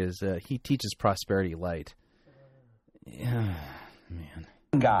actually is, he teaches prosperity light. Man.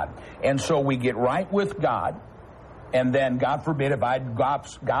 God. And so we get right with God. And then, God forbid, if I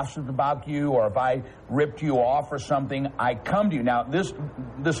gossiped about you or if I ripped you off or something, I come to you. Now, this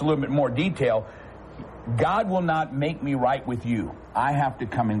a little bit more detail. God will not make me right with you. I have to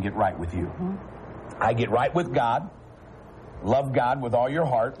come and get right with you. Mm-hmm. I get right with God. Love God with all your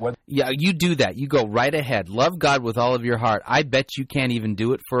heart. Yeah, you do that. You go right ahead. Love God with all of your heart. I bet you can't even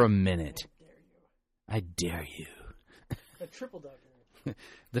do it for a minute. I dare you. The triple dog dare.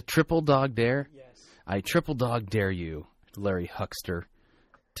 The triple dog dare? Yes. I triple dog dare you, Larry Huckster,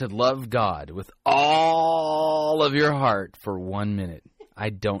 to love God with all of your heart for 1 minute. I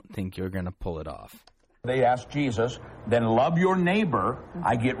don't think you're going to pull it off. They asked Jesus, then love your neighbor.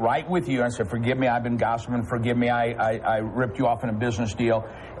 I get right with you. I said, forgive me, I've been gossiping. Forgive me, I ripped you off in a business deal.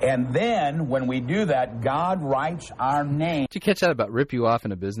 And then when we do that, God writes our name. Did you catch that about rip you off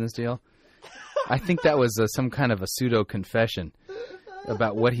in a business deal? I think that was some kind of a pseudo-confession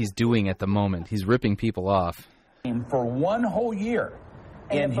about what he's doing at the moment. He's ripping people off. For 1 whole year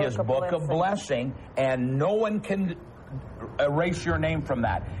in his book of blessing, and no one can erase your name from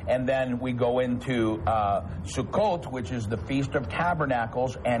that. And then we go into Sukkot, which is the Feast of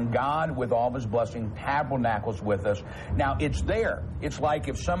Tabernacles, and God, with all of his blessing, tabernacles with us. Now, it's there. It's like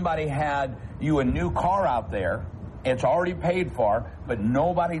if somebody had you a new car out there, it's already paid for, but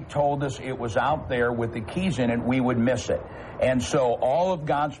nobody told us it was out there with the keys in it, we would miss it. And so all of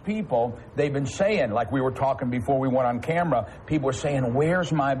God's people, they've been saying, like we were talking before we went on camera, people were saying,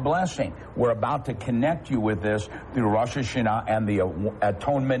 where's my blessing? We're about to connect you with this through Rosh Hashanah and the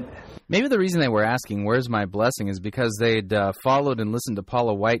atonement. Maybe the reason they were asking, where's my blessing, is because they'd followed and listened to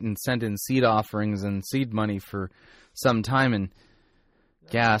Paula White and sent in seed offerings and seed money for some time, and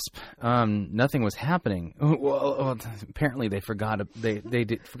gasp, nothing was happening. Well, apparently they forgot. They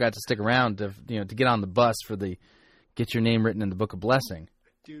forgot to stick around to get on the bus for the get your name written in the book of blessing.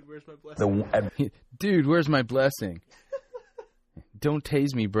 Dude, where's my blessing? Dude, where's my blessing? Don't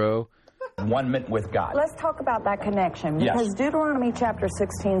tase me, bro. 1 minute with God. Let's talk about that connection, because Yes. Deuteronomy chapter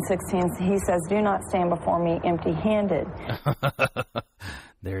 16, he says, do not stand before me empty-handed.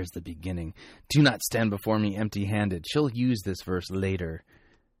 There's the beginning. Do not stand before me empty-handed. She'll use this verse later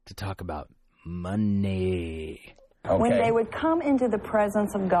to talk about money. Okay. When they would come into the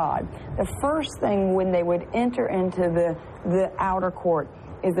presence of God, the first thing when they would enter into the outer court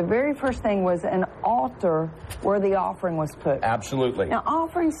is the very first thing was an altar where the offering was put. Absolutely. Now,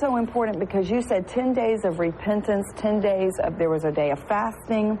 offering's so important because you said 10 days of repentance, 10 days of, there was a day of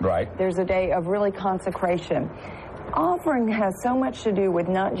fasting. Right. There's a day of really consecration. Offering has so much to do with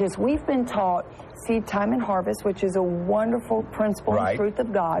not just, we've been taught seed time and harvest, which is a wonderful principle and truth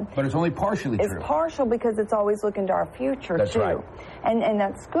of God. But it's only partially true. It's partial because it's always looking to our future, That's too. right. And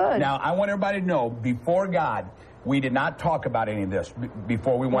that's good. Now, I want everybody to know, before God, we did not talk about any of this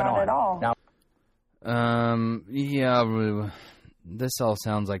before we went on. Not at all. Now, yeah, this all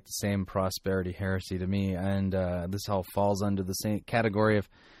sounds like the same prosperity heresy to me, and this all falls under the same category of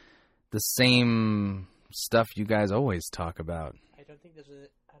the same stuff you guys always talk about. I don't think it was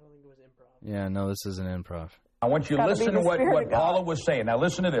improv. Yeah, no, this isn't improv. I want you to listen to what Paula was saying. Now,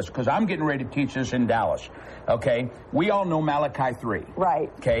 listen to this, because I'm getting ready to teach this in Dallas. Okay? We all know Malachi 3.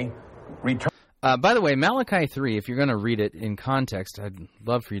 Right. Okay? By the way, Malachi 3, if you're going to read it in context, I'd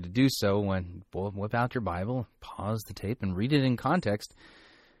love for you to do so. When whip out your Bible, pause the tape, and read it in context.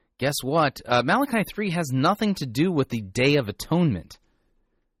 Guess what? Malachi 3 has nothing to do with the Day of Atonement.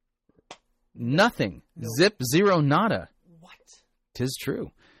 Nothing. No. Zip, zero, nada. What? 'Tis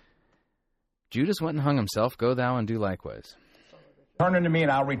true. Judas went and hung himself. Go thou and do likewise. Turn unto me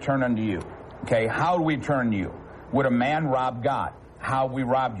and I'll return unto you. Okay, how do we turn to you? Would a man rob God? How we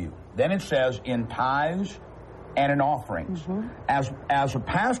robbed you? Then it says in tithes and in offerings. Mm-hmm. As a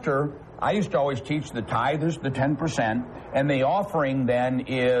pastor, I used to always teach the tithe is the 10%, and the offering then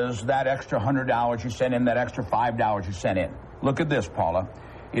is that extra $100 you sent in, that extra $5 you sent in. Look at this, Paula.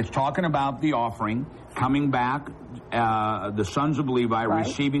 It's talking about the offering, coming back, the sons of Levi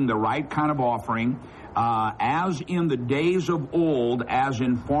receiving the right kind of offering, as in the days of old, as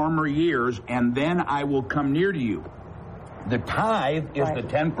in former years, and then I will come near to you. The tithe is the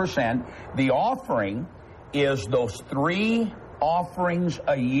 10%. The offering is those 3 offerings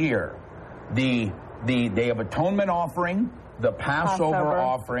a year. The Day of Atonement offering, the Passover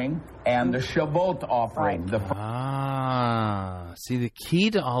offering, and the Shavuot offering. See, the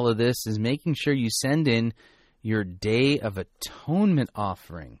key to all of this is making sure you send in your Day of Atonement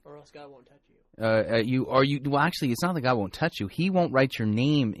offering. Or else God won't touch you. Well, actually, it's not that God won't touch you. He won't write your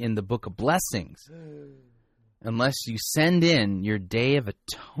name in the Book of Blessings unless you send in your Day of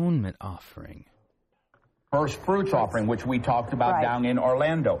Atonement offering. First fruits offering, which we talked about down in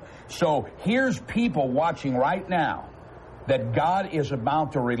Orlando. So here's people watching right now that God is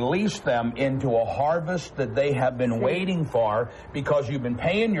about to release them into a harvest that they have been waiting for, because you've been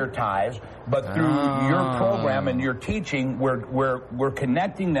paying your tithes, but through your program and your teaching, we're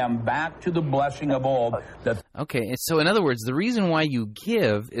connecting them back to the blessing of old. Okay, so in other words, the reason why you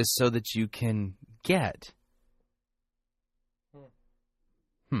give is so that you can get.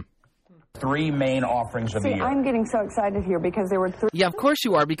 Three main offerings of the year. I'm getting so excited here because there were three. Yeah, of course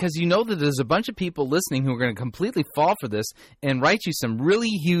you are, because you know that there's a bunch of people listening who are going to completely fall for this and write you some really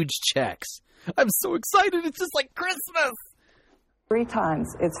huge checks. I'm so excited. It's just like Christmas. 3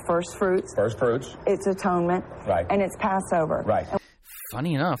 times. It's first fruits. First fruits. It's atonement. Right. And it's Passover. Right.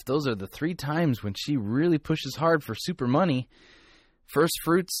 Funny enough, those are the 3 times when she really pushes hard for super money. First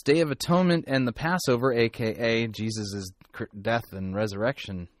fruits, Day of Atonement, and the Passover, a.k.a. Jesus' death and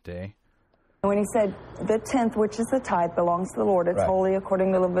resurrection day. When he said, the 10th, which is the tithe, belongs to the Lord. It's holy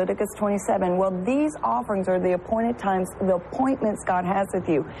according to Leviticus 27. Well, these offerings are the appointed times, the appointments God has with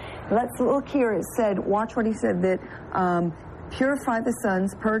you. Let's look here. It said, watch what he said, that purify the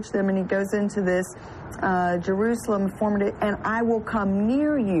sons, purge them, and he goes into this, Jerusalem, formative, and I will come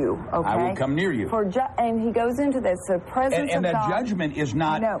near you, okay? I will come near you. And he goes into this, the presence and of God. And that judgment is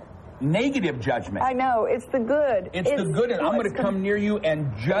not negative judgment. I know. It's the good. It's the good, and I'm going to come near you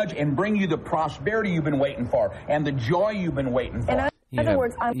and judge and bring you the prosperity you've been waiting for and the joy you've been waiting for. In other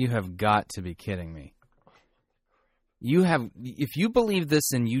words, you have got to be kidding me. If you believe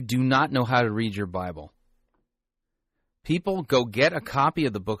this and you do not know how to read your Bible, people, go get a copy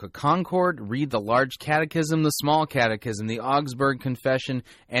of the Book of Concord, read the Large Catechism, the Small Catechism, the Augsburg Confession,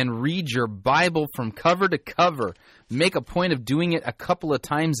 and read your Bible from cover to cover. Make a point of doing it a couple of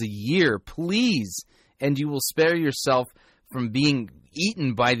times a year, please, and you will spare yourself from being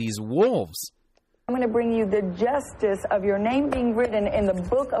eaten by these wolves. I'm going to bring you the justice of your name being written in the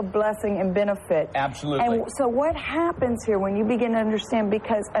book of blessing and benefit. Absolutely. And so what happens here when you begin to understand,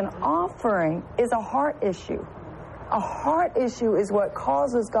 because an offering is a heart issue. A heart issue is what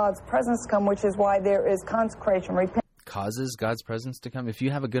causes God's presence to come, which is why there is consecration, repentance. Causes God's presence to come? If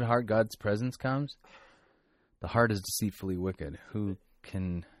you have a good heart, God's presence comes? The heart is deceitfully wicked. Who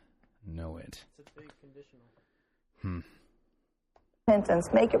can know it? It's a big conditional. Repentance,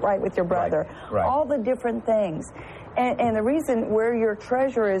 make it right with your brother. Right. All the different things. And the reason where your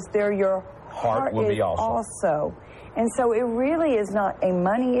treasure is, there your heart will is be also. And so it really is not a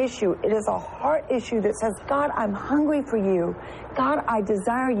money issue. It is a heart issue that says, God, I'm hungry for you. God, I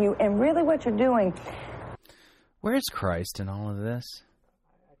desire you. And really what you're doing. Where's Christ in all of this?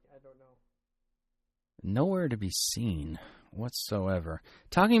 I don't know. Nowhere to be seen whatsoever.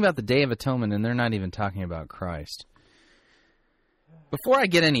 Talking about the Day of Atonement, and they're not even talking about Christ. Before I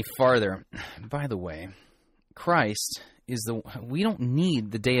get any farther, by the way, Christ is we don't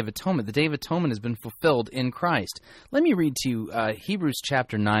need the Day of Atonement. The Day of Atonement has been fulfilled in Christ. Let me read to you Hebrews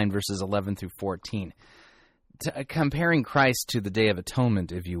chapter 9, verses 11 through 14. Comparing Christ to the Day of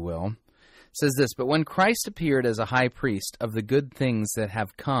Atonement, if you will. It says this, but when Christ appeared as a high priest of the good things that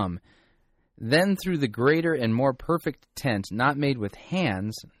have come, then through the greater and more perfect tent, not made with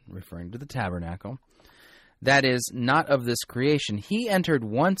hands, referring to the tabernacle, that is, not of this creation, he entered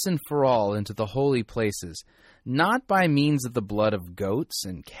once and for all into the holy places, not by means of the blood of goats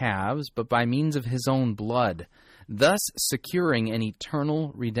and calves, but by means of his own blood, thus securing an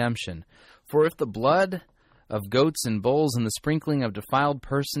eternal redemption. For if the blood of goats and bulls and the sprinkling of defiled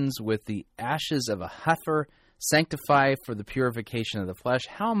persons with the ashes of a heifer sanctify for the purification of the flesh,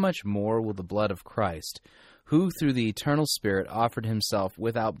 how much more will the blood of Christ, who through the eternal Spirit offered himself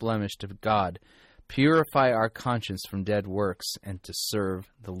without blemish to God, purify our conscience from dead works and to serve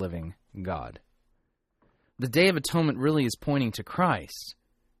the living God. The Day of Atonement really is pointing to Christ,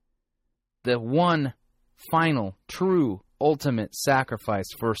 the one final, true, ultimate sacrifice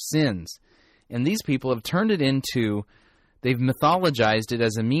for sins. And these people have turned it into, they've mythologized it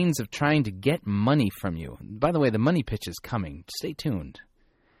as a means of trying to get money from you. By the way, the money pitch is coming. Stay tuned.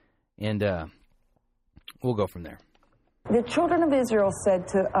 And we'll go from there. The children of Israel said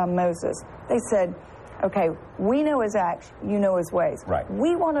to Moses, they said, okay, we know his acts, you know his ways. Right.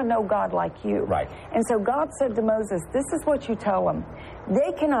 We want to know God like you. Right. And so God said to Moses, this is what you tell them.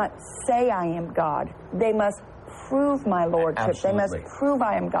 They cannot say I am God. They must prove my lordship. Absolutely. They must prove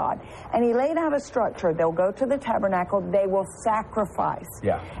I am God. And he laid out a structure. They'll go to the tabernacle. They will sacrifice.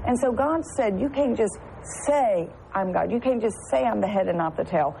 Yeah. And so God said, you can't just say I'm God. You can't just say I'm the head and not the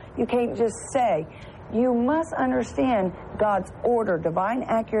tail. You can't just say. You must understand God's order, divine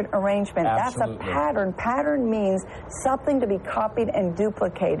accurate arrangement. Absolutely. That's a pattern. Pattern means something to be copied and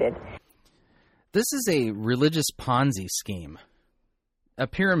duplicated. This is a religious Ponzi scheme. a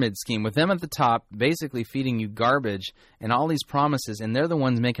pyramid scheme with them at the top, basically feeding you garbage and all these promises, and they're the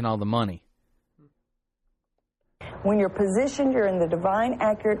ones making all the money. When you're positioned, you're in the divine,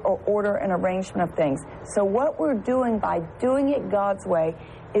 accurate order and arrangement of things. So what we're doing by doing it God's way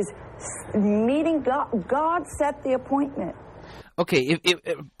is meeting God. God set the appointment. Okay,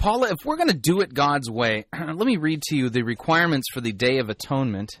 Paula, if we're going to do it God's way, let me read to you the requirements for the Day of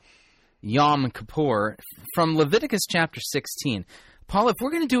Atonement, Yom Kippur, from Leviticus chapter 16. Paula, if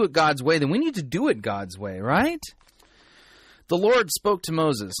we're going to do it God's way, then we need to do it God's way, right? The Lord spoke to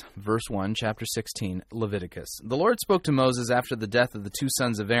Moses, verse 1, chapter 16, Leviticus. The Lord spoke to Moses after the death of the two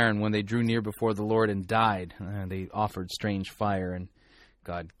sons of Aaron when they drew near before the Lord and died. They offered strange fire, and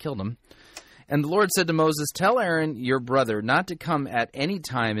God killed them. And the Lord said to Moses, "Tell Aaron, your brother, not to come at any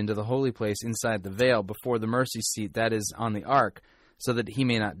time into the holy place inside the veil before the mercy seat that is on the ark, so that he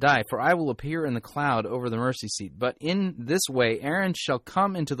may not die. For I will appear in the cloud over the mercy seat. But in this way Aaron shall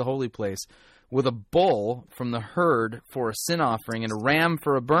come into the holy place with a bull from the herd for a sin offering and a ram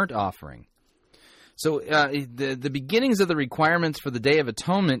for a burnt offering." So the beginnings of the requirements for the Day of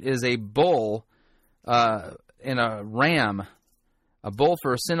Atonement is a bull and a ram. A bull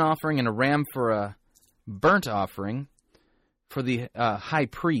for a sin offering and a ram for a burnt offering for the high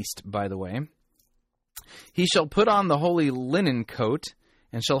priest, by the way. He shall put on the holy linen coat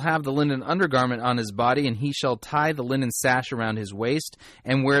and shall have the linen undergarment on his body, and he shall tie the linen sash around his waist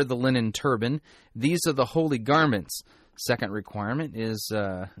and wear the linen turban. These are the holy garments. Second requirement is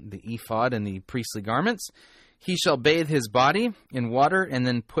the ephod and the priestly garments. He shall bathe his body in water and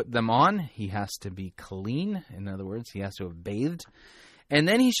then put them on. He has to be clean. In other words, he has to have bathed. And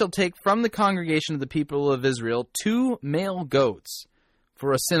then he shall take from the congregation of the people of Israel 2 male goats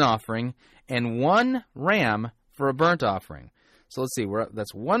for a sin offering and 1 ram for a burnt offering. So let's see,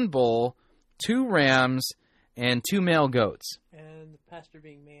 that's 1 bull, 2 rams, and 2 male goats. And the pastor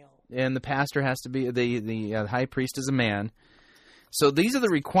being male. And the pastor has to be, the high priest is a man. So these are the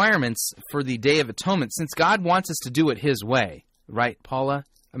requirements for the Day of Atonement, since God wants us to do it His way. Right, Paula?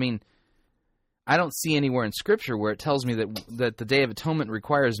 I mean, I don't see anywhere in Scripture where it tells me that the Day of Atonement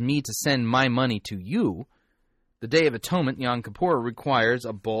requires me to send my money to you. The Day of Atonement, Yom Kippur, requires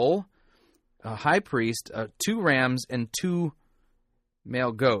a bull, a high priest, 2 rams, and 2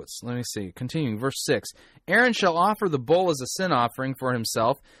 male goats. Let me see. Continuing, verse 6. Aaron shall offer the bull as a sin offering for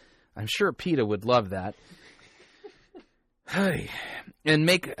himself. I'm sure PETA would love that. And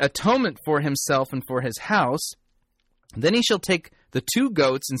make atonement for himself and for his house. Then he shall take the 2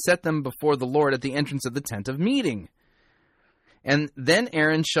 goats and set them before the Lord at the entrance of the tent of meeting. And then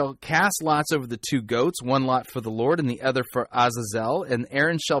Aaron shall cast lots over the 2 goats, 1 lot for the Lord and the other for Azazel. And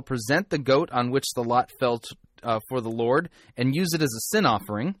Aaron shall present the goat on which the lot fell for the Lord and use it as a sin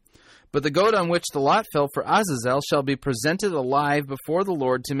offering. But the goat on which the lot fell for Azazel shall be presented alive before the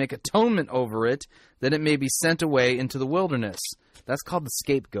Lord to make atonement over it, that it may be sent away into the wilderness. That's called the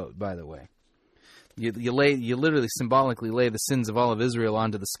scapegoat, by the way. You literally symbolically lay the sins of all of Israel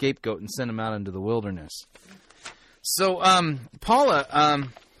onto the scapegoat and send them out into the wilderness. So, Paula,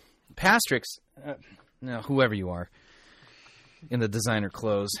 Pastrix, whoever you are, in the designer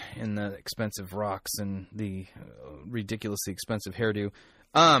clothes, in the expensive rocks, and the ridiculously expensive hairdo,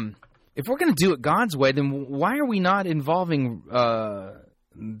 if we're going to do it God's way, then why are we not involving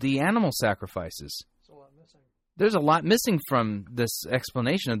the animal sacrifices? There's a lot missing from this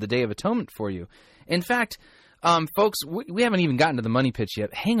explanation of the Day of Atonement for you. In fact, folks, we haven't even gotten to the money pitch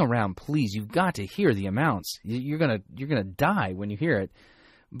yet. Hang around, please. You've got to hear the amounts. You're gonna die when you hear it.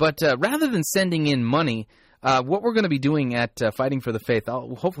 But rather than sending in money, what we're going to be doing at Fighting for the Faith,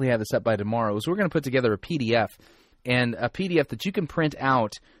 I'll hopefully have this up by tomorrow, is we're going to put together a PDF. And a PDF that you can print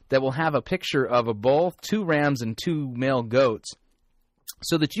out that will have a picture of a bull, 2 rams, and 2 male goats,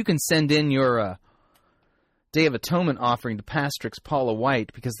 so that you can send in your Day of Atonement offering to Pastrix Paula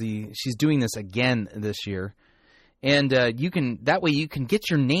White, because she's doing this again this year. And that way you can get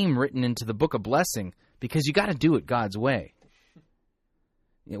your name written into the Book of Blessing, because you got to do it God's way.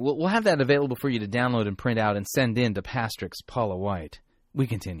 We'll have that available for you to download and print out and send in to Pastrix Paula White. We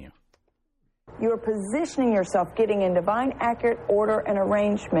continue. You're positioning yourself, getting in divine, accurate order and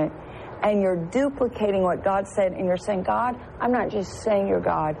arrangement, and you're duplicating what God said, and you're saying, God, I'm not just saying you're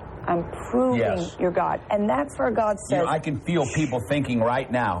God, I'm proving you're God. And that's where God says... I can feel people thinking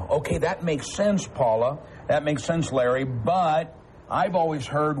right now, okay, that makes sense, Paula, that makes sense, Larry, but I've always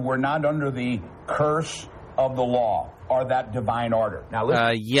heard we're not under the curse of the law or that divine order. Now,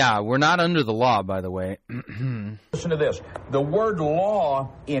 listen. We're not under the law, by the way. Listen to this. The word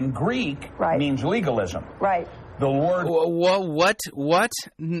law in Greek means legalism. Right. The word... What?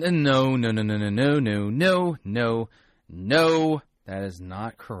 No. That is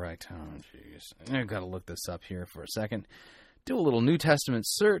not correct. Oh, jeez. I've got to look this up here for a second. Do a little New Testament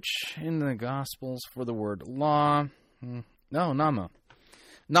search in the Gospels for the word law. No, Nomos.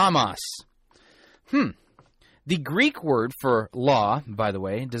 The Greek word for law, by the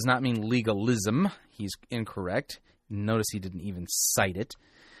way, does not mean legalism. He's incorrect. Notice he didn't even cite it.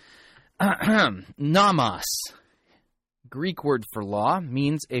 Nomos. Greek word for law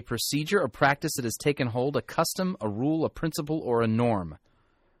means a procedure or practice that has taken hold, a custom, a rule, a principle, or a norm.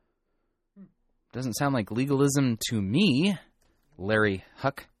 Doesn't sound like legalism to me, Larry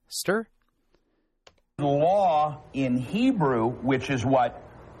Huckster. Law in Hebrew, which is what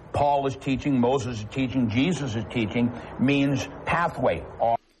Paul is teaching, Moses is teaching, Jesus is teaching, means pathway.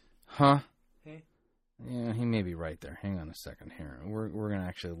 Huh? Yeah, he may be right there. Hang on a second here. We're going to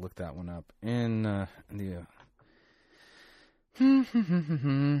actually look that one up in the...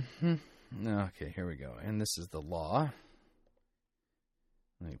 Okay, here we go. And this is the law.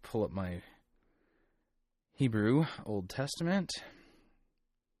 Let me pull up my Hebrew Old Testament.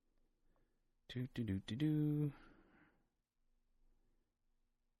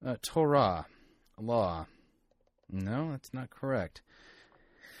 Torah, law. No, that's not correct.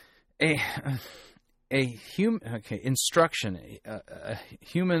 Instruction. A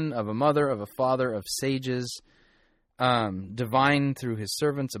human, of a mother, of a father, of sages, divine through his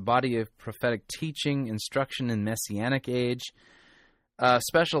servants, a body of prophetic teaching, instruction in messianic age,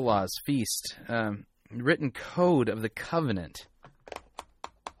 special laws, feast, written code of the covenant.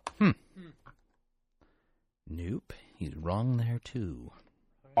 Nope, he's wrong there too.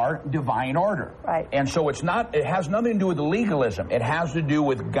 Our divine order. Right. And so it has nothing to do with legalism. It has to do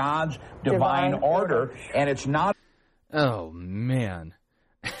with God's divine order, and it's not... Oh, man.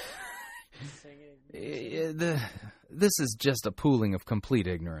 This is just a pooling of complete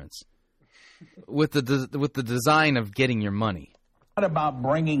ignorance with the design of getting your money. It's not about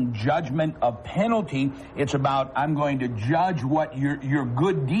bringing judgment of penalty. It's about, I'm going to judge what your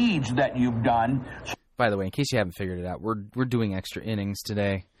good deeds that you've done. By the way, in case you haven't figured it out, we're doing extra innings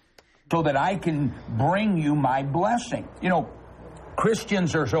today. So that I can bring you my blessing. You know,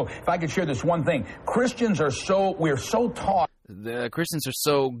 Christians are so, if I could share this one thing, we're so taught. The Christians are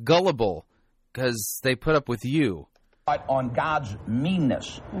so gullible because they put up with you. On God's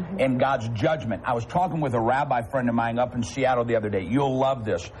meanness and God's judgment. I was talking with a rabbi friend of mine up in Seattle the other day. You'll love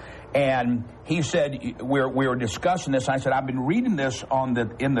this. And he said, we were discussing this. I said, I've been reading this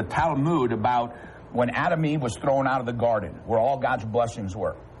in the Talmud about when Adam and Eve was thrown out of the garden, where all God's blessings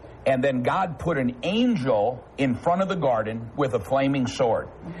were. And then God put an angel in front of the garden with a flaming sword.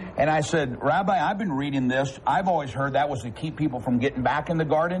 And I said, Rabbi, I've been reading this. I've always heard that was to keep people from getting back in the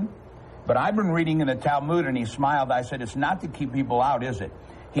garden. But I've been reading in the Talmud, and he smiled. I said, it's not to keep people out, is it?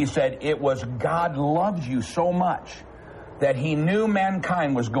 He said, it was God loves you so much that he knew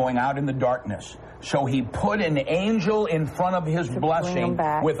mankind was going out in the darkness. So he put an angel in front of his blessing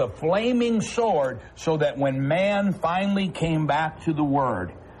with a flaming sword so that when man finally came back to the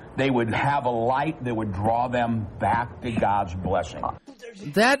Word, they would have a light that would draw them back to God's blessing.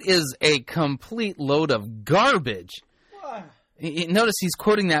 That is a complete load of garbage. Notice he's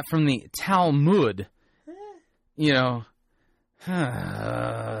quoting that from the Talmud. You know.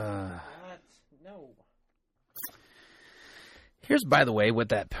 No. Here's, by the way, what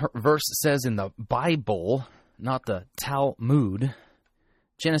that verse says in the Bible, not the Talmud.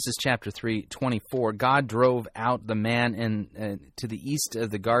 Genesis chapter 3:24. God drove out the man to the east of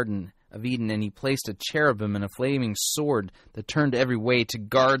the Garden of Eden, and he placed a cherubim and a flaming sword that turned every way to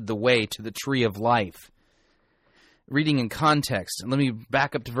guard the way to the tree of life. Reading in context, let me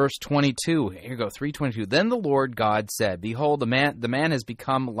back up to verse 22. Here you go, 3:22. Then the Lord God said, Behold, the man has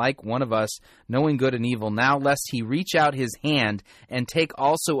become like one of us, knowing good and evil. Now lest he reach out his hand and take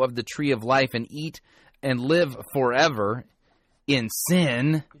also of the tree of life and eat and live forever in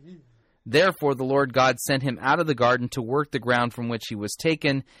sin. Therefore the Lord God sent him out of the garden to work the ground from which he was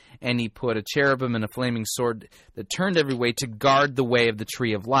taken, and he put a cherubim and a flaming sword that turned every way to guard the way of the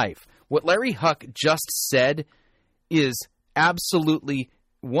tree of life. What Larry Huck just said is absolutely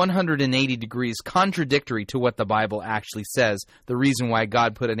 180 degrees contradictory to what the Bible actually says. The reason why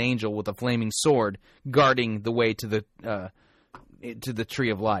God put an angel with a flaming sword guarding the way to the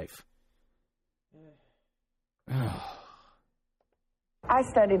tree of life. I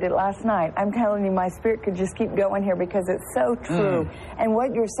studied it last night. I'm telling you, my spirit could just keep going here because it's so true. And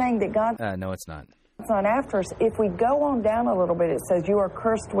what you're saying that God... no, it's not. It's not after us. If we go on down a little bit, it says you are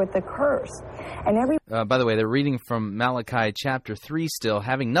cursed with the curse. And by the way, they're reading from Malachi chapter 3 still,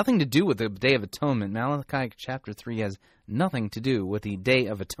 having nothing to do with the Day of Atonement. Malachi chapter 3 has nothing to do with the Day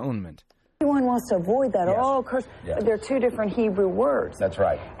of Atonement. Everyone wants to avoid that. Yes. Oh, curse. Yes. They're two different Hebrew words. That's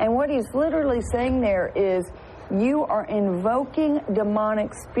right. And what he's literally saying there is you are invoking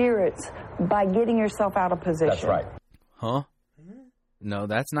demonic spirits by getting yourself out of position. That's right. Huh? No,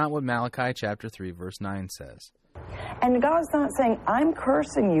 that's not what Malachi chapter 3, verse 9 says. And God's not saying, I'm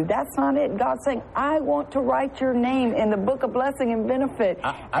cursing you. That's not it. God's saying, I want to write your name in the book of blessing and benefit.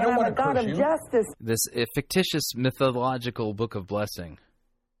 I don't want to God curse of you. justice. This fictitious mythological book of blessing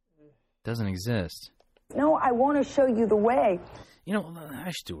doesn't exist. No, I want to show you the way. You know, I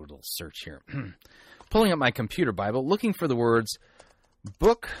should do a little search here. Pulling up my computer Bible, looking for the words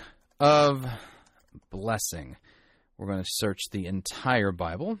Book of Blessing. We're going to search the entire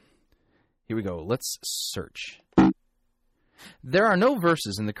Bible. Here we go. Let's search. There are no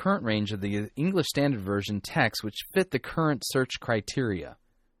verses in the current range of the English Standard Version text which fit the current search criteria.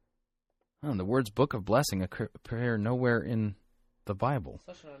 Oh, the words Book of Blessing appear nowhere in the Bible.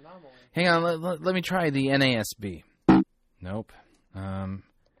 Such an anomaly. Hang on, let me try the NASB. Nope.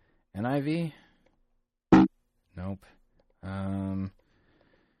 NIV? Nope. How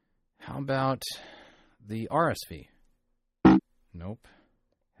about the RSV? Nope.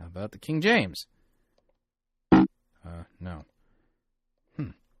 How about the King James? No.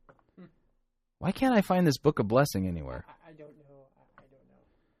 Why can't I find this Book of Blessing anywhere? I don't know. I don't know.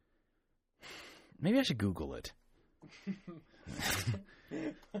 Maybe I should Google it.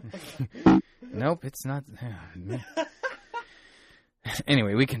 Nope, it's not.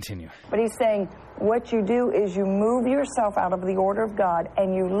 Anyway, we continue. But he's saying what you do is you move yourself out of the order of God,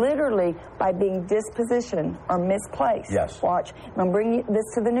 and you literally, by being dispositioned or misplaced. Yes. Watch. I'm going to bring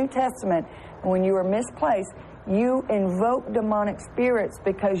this to the New Testament. When you are misplaced, you invoke demonic spirits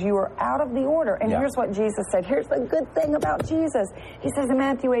because you are out of the order. And here's what Jesus said. Here's the good thing about Jesus. He says in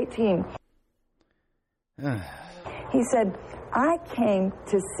Matthew 18, he said, I came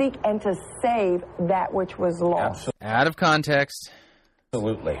to seek and to save that which was lost. Absolutely. Out of context.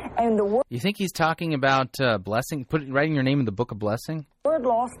 Absolutely. And the word You think he's talking about blessing, writing your name in the Book of Blessing?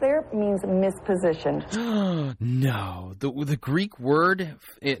 lost there means mispositioned. No, the Greek word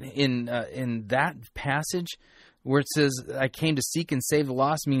in that passage where it says "I came to seek and save the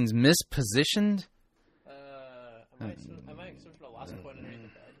lost" means mispositioned. I might search for a lost point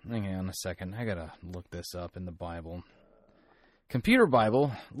underneath the bed. Hang on a second, I gotta look this up in the Bible. Computer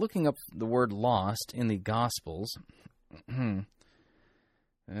Bible, looking up the word "lost" in the Gospels.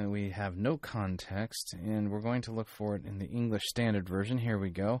 We have no context, and we're going to look for it in the English Standard Version. Here we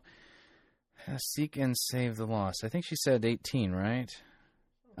go. Seek and save the lost. I think she said 18, right?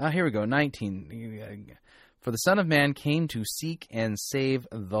 Here we go, 19. For the Son of Man came to seek and save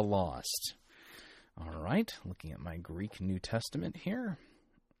the lost. All right, looking at my Greek New Testament here.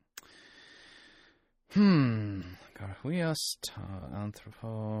 Garhuios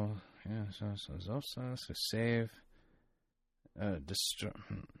anthropo, to save.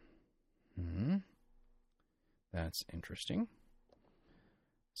 That's interesting.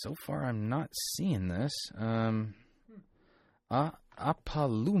 So far, I'm not seeing this.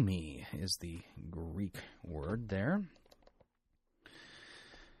 Apalumi is the Greek word there.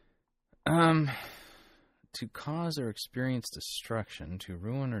 To cause or experience destruction, to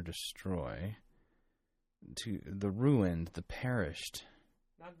ruin or destroy, to the ruined, the perished.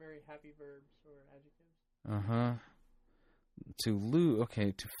 Not very happy verbs or adjectives. To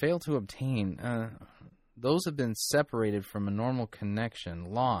fail to obtain. Those have been separated from a normal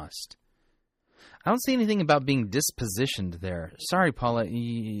connection, lost. I don't see anything about being dispositioned there. Sorry, Paula,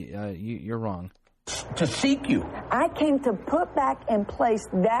 you're wrong. To seek you. I came to put back in place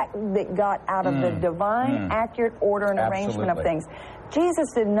that got out of the divine, accurate order and arrangement of things.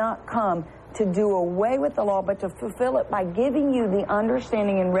 Jesus did not come to do away with the law, but to fulfill it by giving you the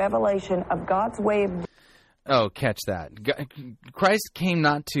understanding and revelation of God's way of. Oh, catch that. Christ came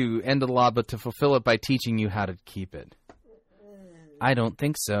not to end the law, but to fulfill it by teaching you how to keep it. I don't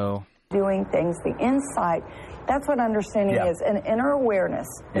think so. Doing things, the insight, that's what understanding is, an inner awareness.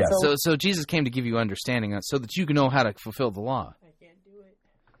 Yeah. So Jesus came to give you understanding so that you can know how to fulfill the law. I can't do it.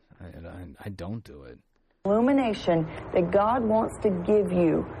 I don't do it. Illumination that God wants to give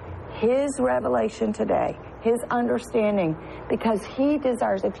you, His revelation today, His understanding, because He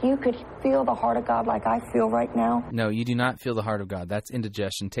desires, if you could feel the heart of God like I feel right now. No, you do not feel the heart of God. That's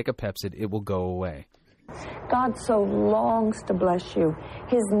indigestion. Take a Pepsid. It will go away. God so longs to bless you.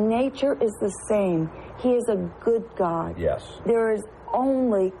 His nature is the same. He is a good God. Yes. There is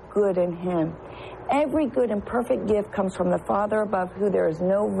only good in him. Every good and perfect gift comes from the Father above, who there is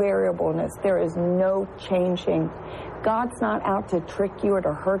no variableness, there is no changing. God's not out to trick you or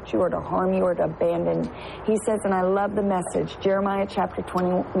to hurt you or to harm you or to abandon you. He says, and I love the message, Jeremiah chapter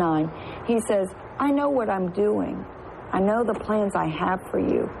 29, he says, I know what I'm doing. I know the plans I have for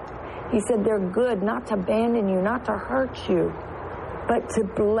you. He said they're good, not to abandon you, not to hurt you, but to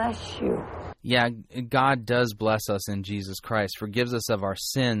bless you. Yeah, God does bless us in Jesus Christ, forgives us of our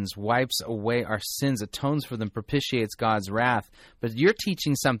sins, wipes away our sins, atones for them, propitiates God's wrath. But you're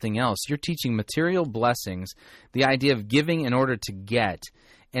teaching something else. You're teaching material blessings, the idea of giving in order to get,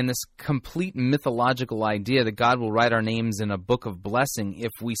 and this complete mythological idea that God will write our names in a book of blessing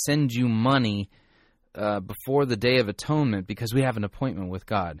if we send you money before the Day of Atonement because we have an appointment with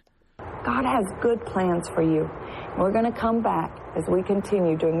God. God has good plans for you. We're going to come back as we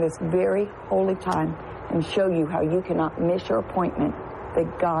continue during this very holy time and show you how you cannot miss your appointment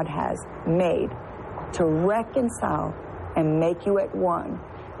that God has made to reconcile and make you at one,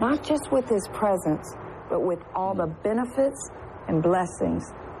 not just with his presence, but with all the benefits and blessings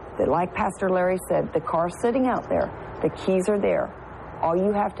that, like Pastor Larry said, the car's sitting out there, the keys are there. All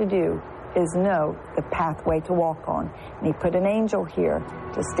you have to do is know the pathway to walk on. And he put an angel here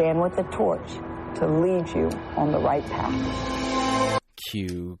to stand with a torch to lead you on the right path.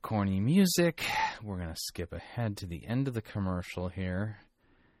 Cue corny music. We're going to skip ahead to the end of the commercial here.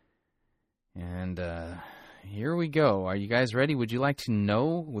 And here we go. Are you guys ready? Would you like to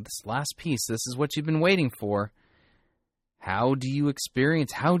know, with this last piece, this is what you've been waiting for. How do you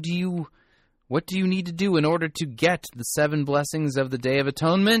experience, what do you need to do in order to get the 7 blessings of the Day of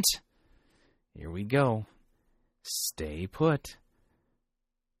Atonement? Here we go. Stay put.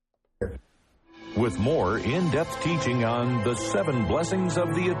 With more in-depth teaching on the 7 blessings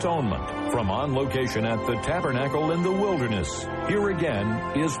of the atonement from On Location at the Tabernacle in the Wilderness, here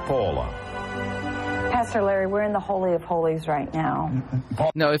again is Paula. Pastor Larry, we're in the Holy of Holies right now.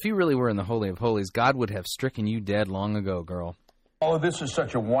 No, if you really were in the Holy of Holies, God would have stricken you dead long ago, girl. Oh, this is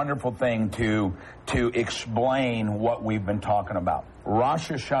such a wonderful thing to explain what we've been talking about. Rosh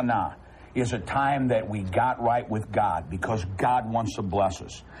Hashanah is a time that we got right with God because God wants to bless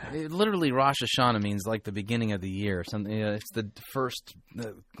us. Literally, Rosh Hashanah means like the beginning of the year. Something. It's the first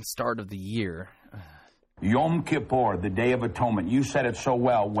start of the year. Yom Kippur, the Day of Atonement. You said it so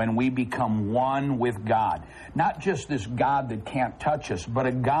well. When we become one with God. Not just this God that can't touch us, but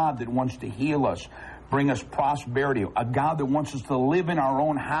a God that wants to heal us, bring us prosperity. A God that wants us to live in our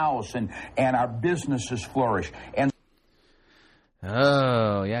own house and our businesses flourish. And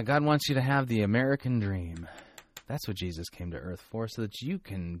oh, yeah, God wants you to have the American dream. That's what Jesus came to earth for, so that you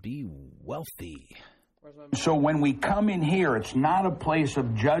can be wealthy. So when we come in here, it's not a place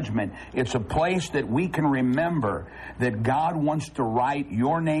of judgment. It's a place that we can remember that God wants to write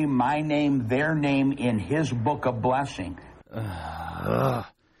your name, my name, their name in his book of blessing. I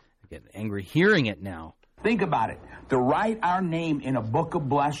get angry hearing it now. Think about it. To write our name in a book of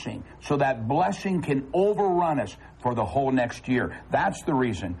blessing so that blessing can overrun us for the whole next year. That's the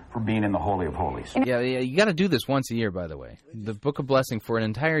reason for being in the Holy of Holies. Yeah, you got to do this once a year, by the way. The book of blessing for an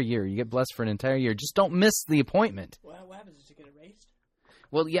entire year. You get blessed for an entire year. Just don't miss the appointment. Well, what happens? Does it get erased?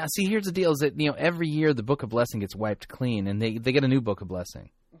 Well, yeah, see, here's the deal is that, every year the book of blessing gets wiped clean, and they get a new book of blessing.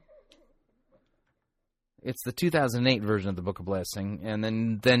 It's the 2008 version of the Book of Blessing, and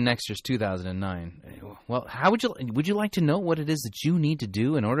then next year's 2009. Well, how would you like to know what it is that you need to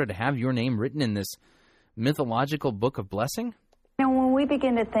do in order to have your name written in this mythological Book of Blessing? When we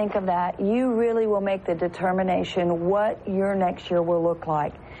begin to think of that, you really will make the determination what your next year will look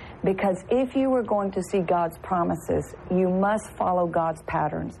like. Because if you were going to see God's promises, you must follow God's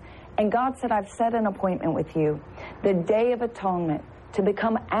patterns. And God said, I've set an appointment with you, the Day of Atonement, to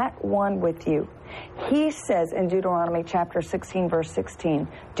become at one with you. He says in Deuteronomy chapter 16, verse 16,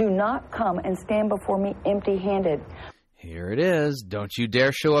 do not come and stand before me empty-handed. Here it is. Don't you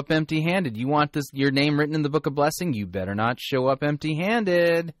dare show up empty-handed. You want your name written in the Book of Blessing? You better not show up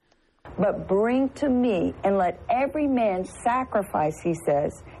empty-handed. But bring to me and let every man sacrifice, he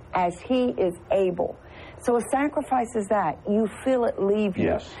says, as he is able. So a sacrifice is that. You feel it leave you.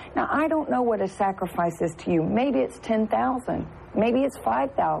 Yes. Now, I don't know what a sacrifice is to you. Maybe it's 10,000. Maybe it's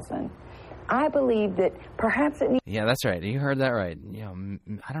 5,000. I believe that perhaps it needs... Yeah, that's right. You heard that right.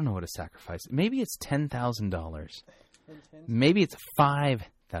 I don't know what a sacrifice is. Maybe it's $10,000. Maybe it's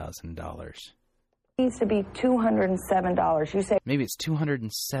 $5,000. needs to be $207. You say... Maybe it's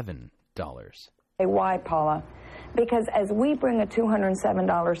 $207. Why, Paula? Because as we bring a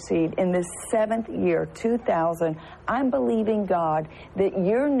 $207 seed in this 7th year, 2000, I'm believing God that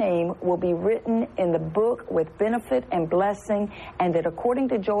your name will be written in the book with benefit and blessing, and that according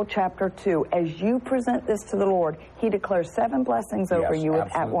to Joel chapter 2, as you present this to the Lord, He declares 7 blessings over you with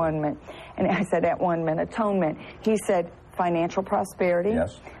at-one-ment. And I said at-one-ment, atonement. He said financial prosperity,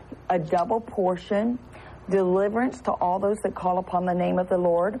 a double portion, deliverance to all those that call upon the name of the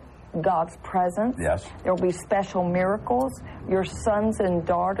Lord, God's presence. There will be special miracles, your sons and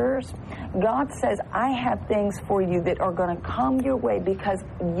daughters. God says, I have things for you that are going to come your way because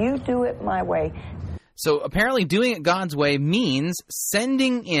you do it my way. So apparently doing it God's way means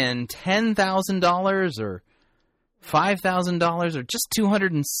sending in $10,000 or $5,000 or just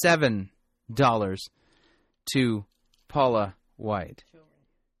 $207 to Paula White.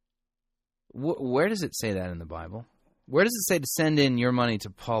 Where does it say that in the Bible? Where does it say to send in your money to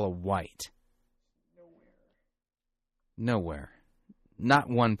Paula White? Nowhere. Not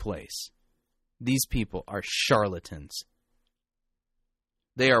one place. These people are charlatans.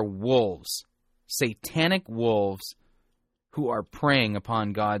 They are wolves, satanic wolves who are preying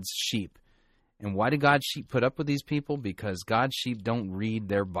upon God's sheep. And why do God's sheep put up with these people? Because God's sheep don't read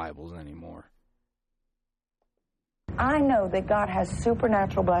their Bibles anymore. I know that God has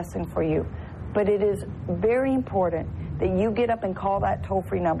supernatural blessing for you, but it is very important that you get up and call that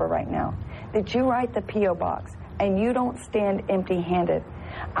toll-free number right now, that you write the P.O. Box, and you don't stand empty-handed.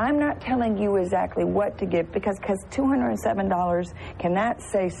 I'm not telling you exactly what to give, because $207, can that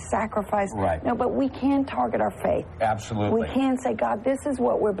say sacrifice? Right. No, but we can target our faith. Absolutely. We can say, God, this is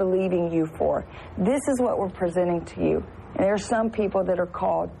what we're believing you for. This is what we're presenting to you. And there are some people that are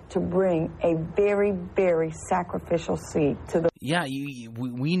called to bring a very, very sacrificial seed to the... Yeah,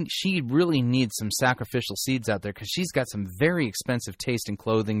 she really needs some sacrificial seeds out there because she's got some very expensive taste in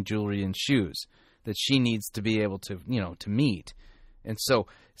clothing, jewelry, and shoes that she needs to be able to, to meet. And so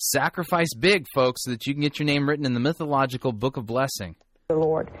sacrifice big, folks, so that you can get your name written in the mythological book of blessing. The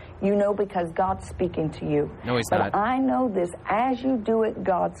Lord. You know, because God's speaking to you. No, He's not. But I know this. As you do it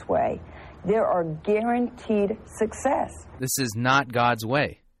God's way, there are guaranteed success. This is not God's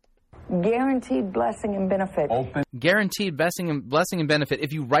way. Guaranteed blessing and benefit. Guaranteed blessing and benefit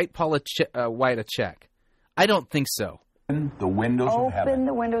if you write Paula White a check. I don't think so. Open the windows of heaven. Open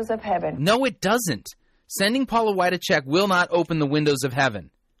the windows of heaven. No, it doesn't. Sending Paula White a check will not open the windows of heaven.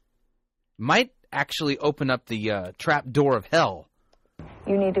 Might actually open up the trap door of hell.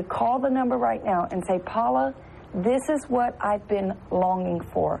 You need to call the number right now and say, Paula, this is what I've been longing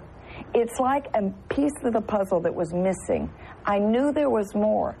for. It's like a piece of the puzzle that was missing. I knew there was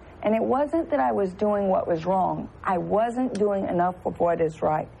more. And it wasn't that I was doing what was wrong. I wasn't doing enough of what is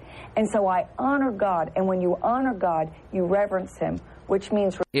right. And so I honor God. And when you honor God, you reverence Him, which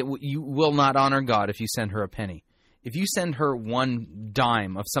means... You will not honor God if you send her a penny. If you send her one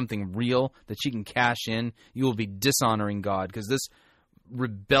dime of something real that she can cash in, you will be dishonoring God, because this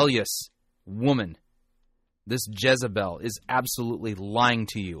rebellious woman, this Jezebel, is absolutely lying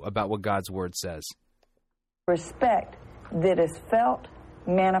to you about what God's Word says. Respect that is felt,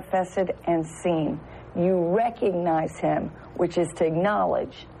 manifested, and seen. You recognize Him, which is to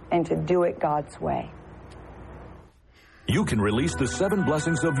acknowledge and to do it God's way. You can release the 7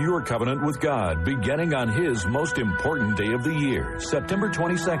 blessings of your covenant with God beginning on His most important day of the year, September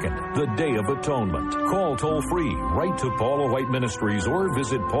 22nd, the Day of Atonement. Call toll-free, write to Paula White Ministries, or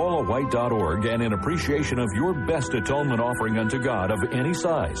visit paulawhite.org, and in appreciation of your best atonement offering unto God of any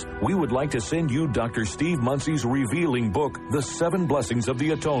size, we would like to send you Dr. Steve Munsey's revealing book, The 7 Blessings of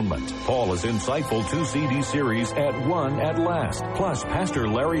the Atonement. Paula's insightful 2-CD series, At One at Last, plus Pastor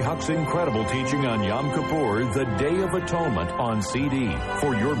Larry Huck's incredible teaching on Yom Kippur, the Day of Atonement, on CD.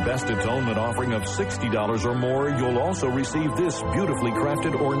 For your best atonement offering of $60 or more, you'll also receive this beautifully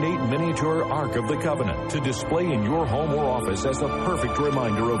crafted ornate miniature Ark of the Covenant to display in your home or office as a perfect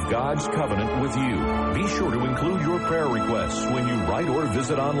reminder of God's covenant with you. Be sure to include your prayer requests when you write or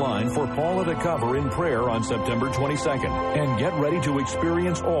visit online for Paula to cover in prayer on September 22nd. And get ready to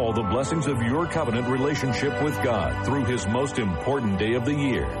experience all the blessings of your covenant relationship with God through His most important day of the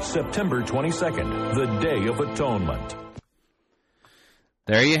year, September 22nd, the Day of Atonement.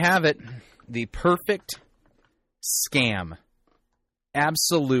 There you have it. The perfect scam.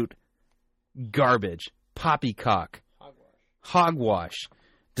 Absolute garbage. Poppycock. Hogwash.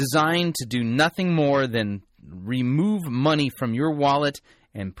 Designed to do nothing more than remove money from your wallet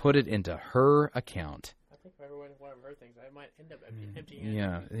and put it into her account. I think if everyone one of her things, I might end up empty-handed.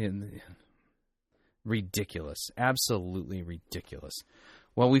 Yeah. Ridiculous. Absolutely ridiculous.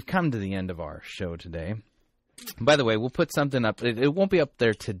 Well, we've come to the end of our show today. By the way, we'll put something up. It won't be up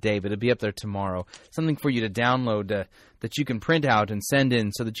there today, but it'll be up there tomorrow. Something for you to download that you can print out and send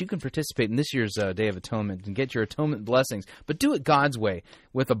in so that you can participate in this year's Day of Atonement and get your atonement blessings. But do it God's way,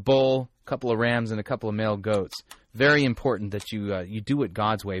 with a bull, a couple of rams, and a couple of male goats. Very important that you do it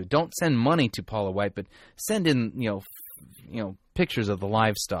God's way. Don't send money to Paula White, but send in pictures of the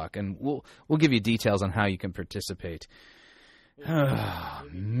livestock, and we'll give you details on how you can participate. Oh,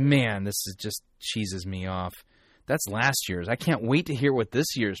 man, this is just cheeses me off. That's last year's. I can't wait to hear what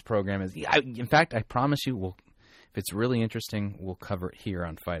this year's program is. In fact, I promise you, if it's really interesting, we'll cover it here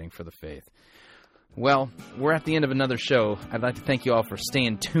on Fighting for the Faith. Well, we're at the end of another show. I'd like to thank you all for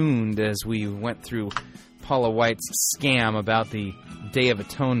staying tuned as we went through Paula White's scam about the Day of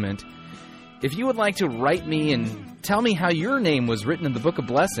Atonement. If you would like to write me and tell me how your name was written in the Book of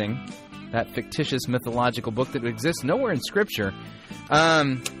Blessing, that fictitious mythological book that exists nowhere in Scripture,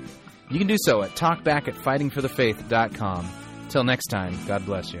 you can do so at talkback@fightingforthefaith.com. Till next time, God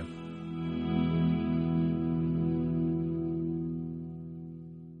bless you.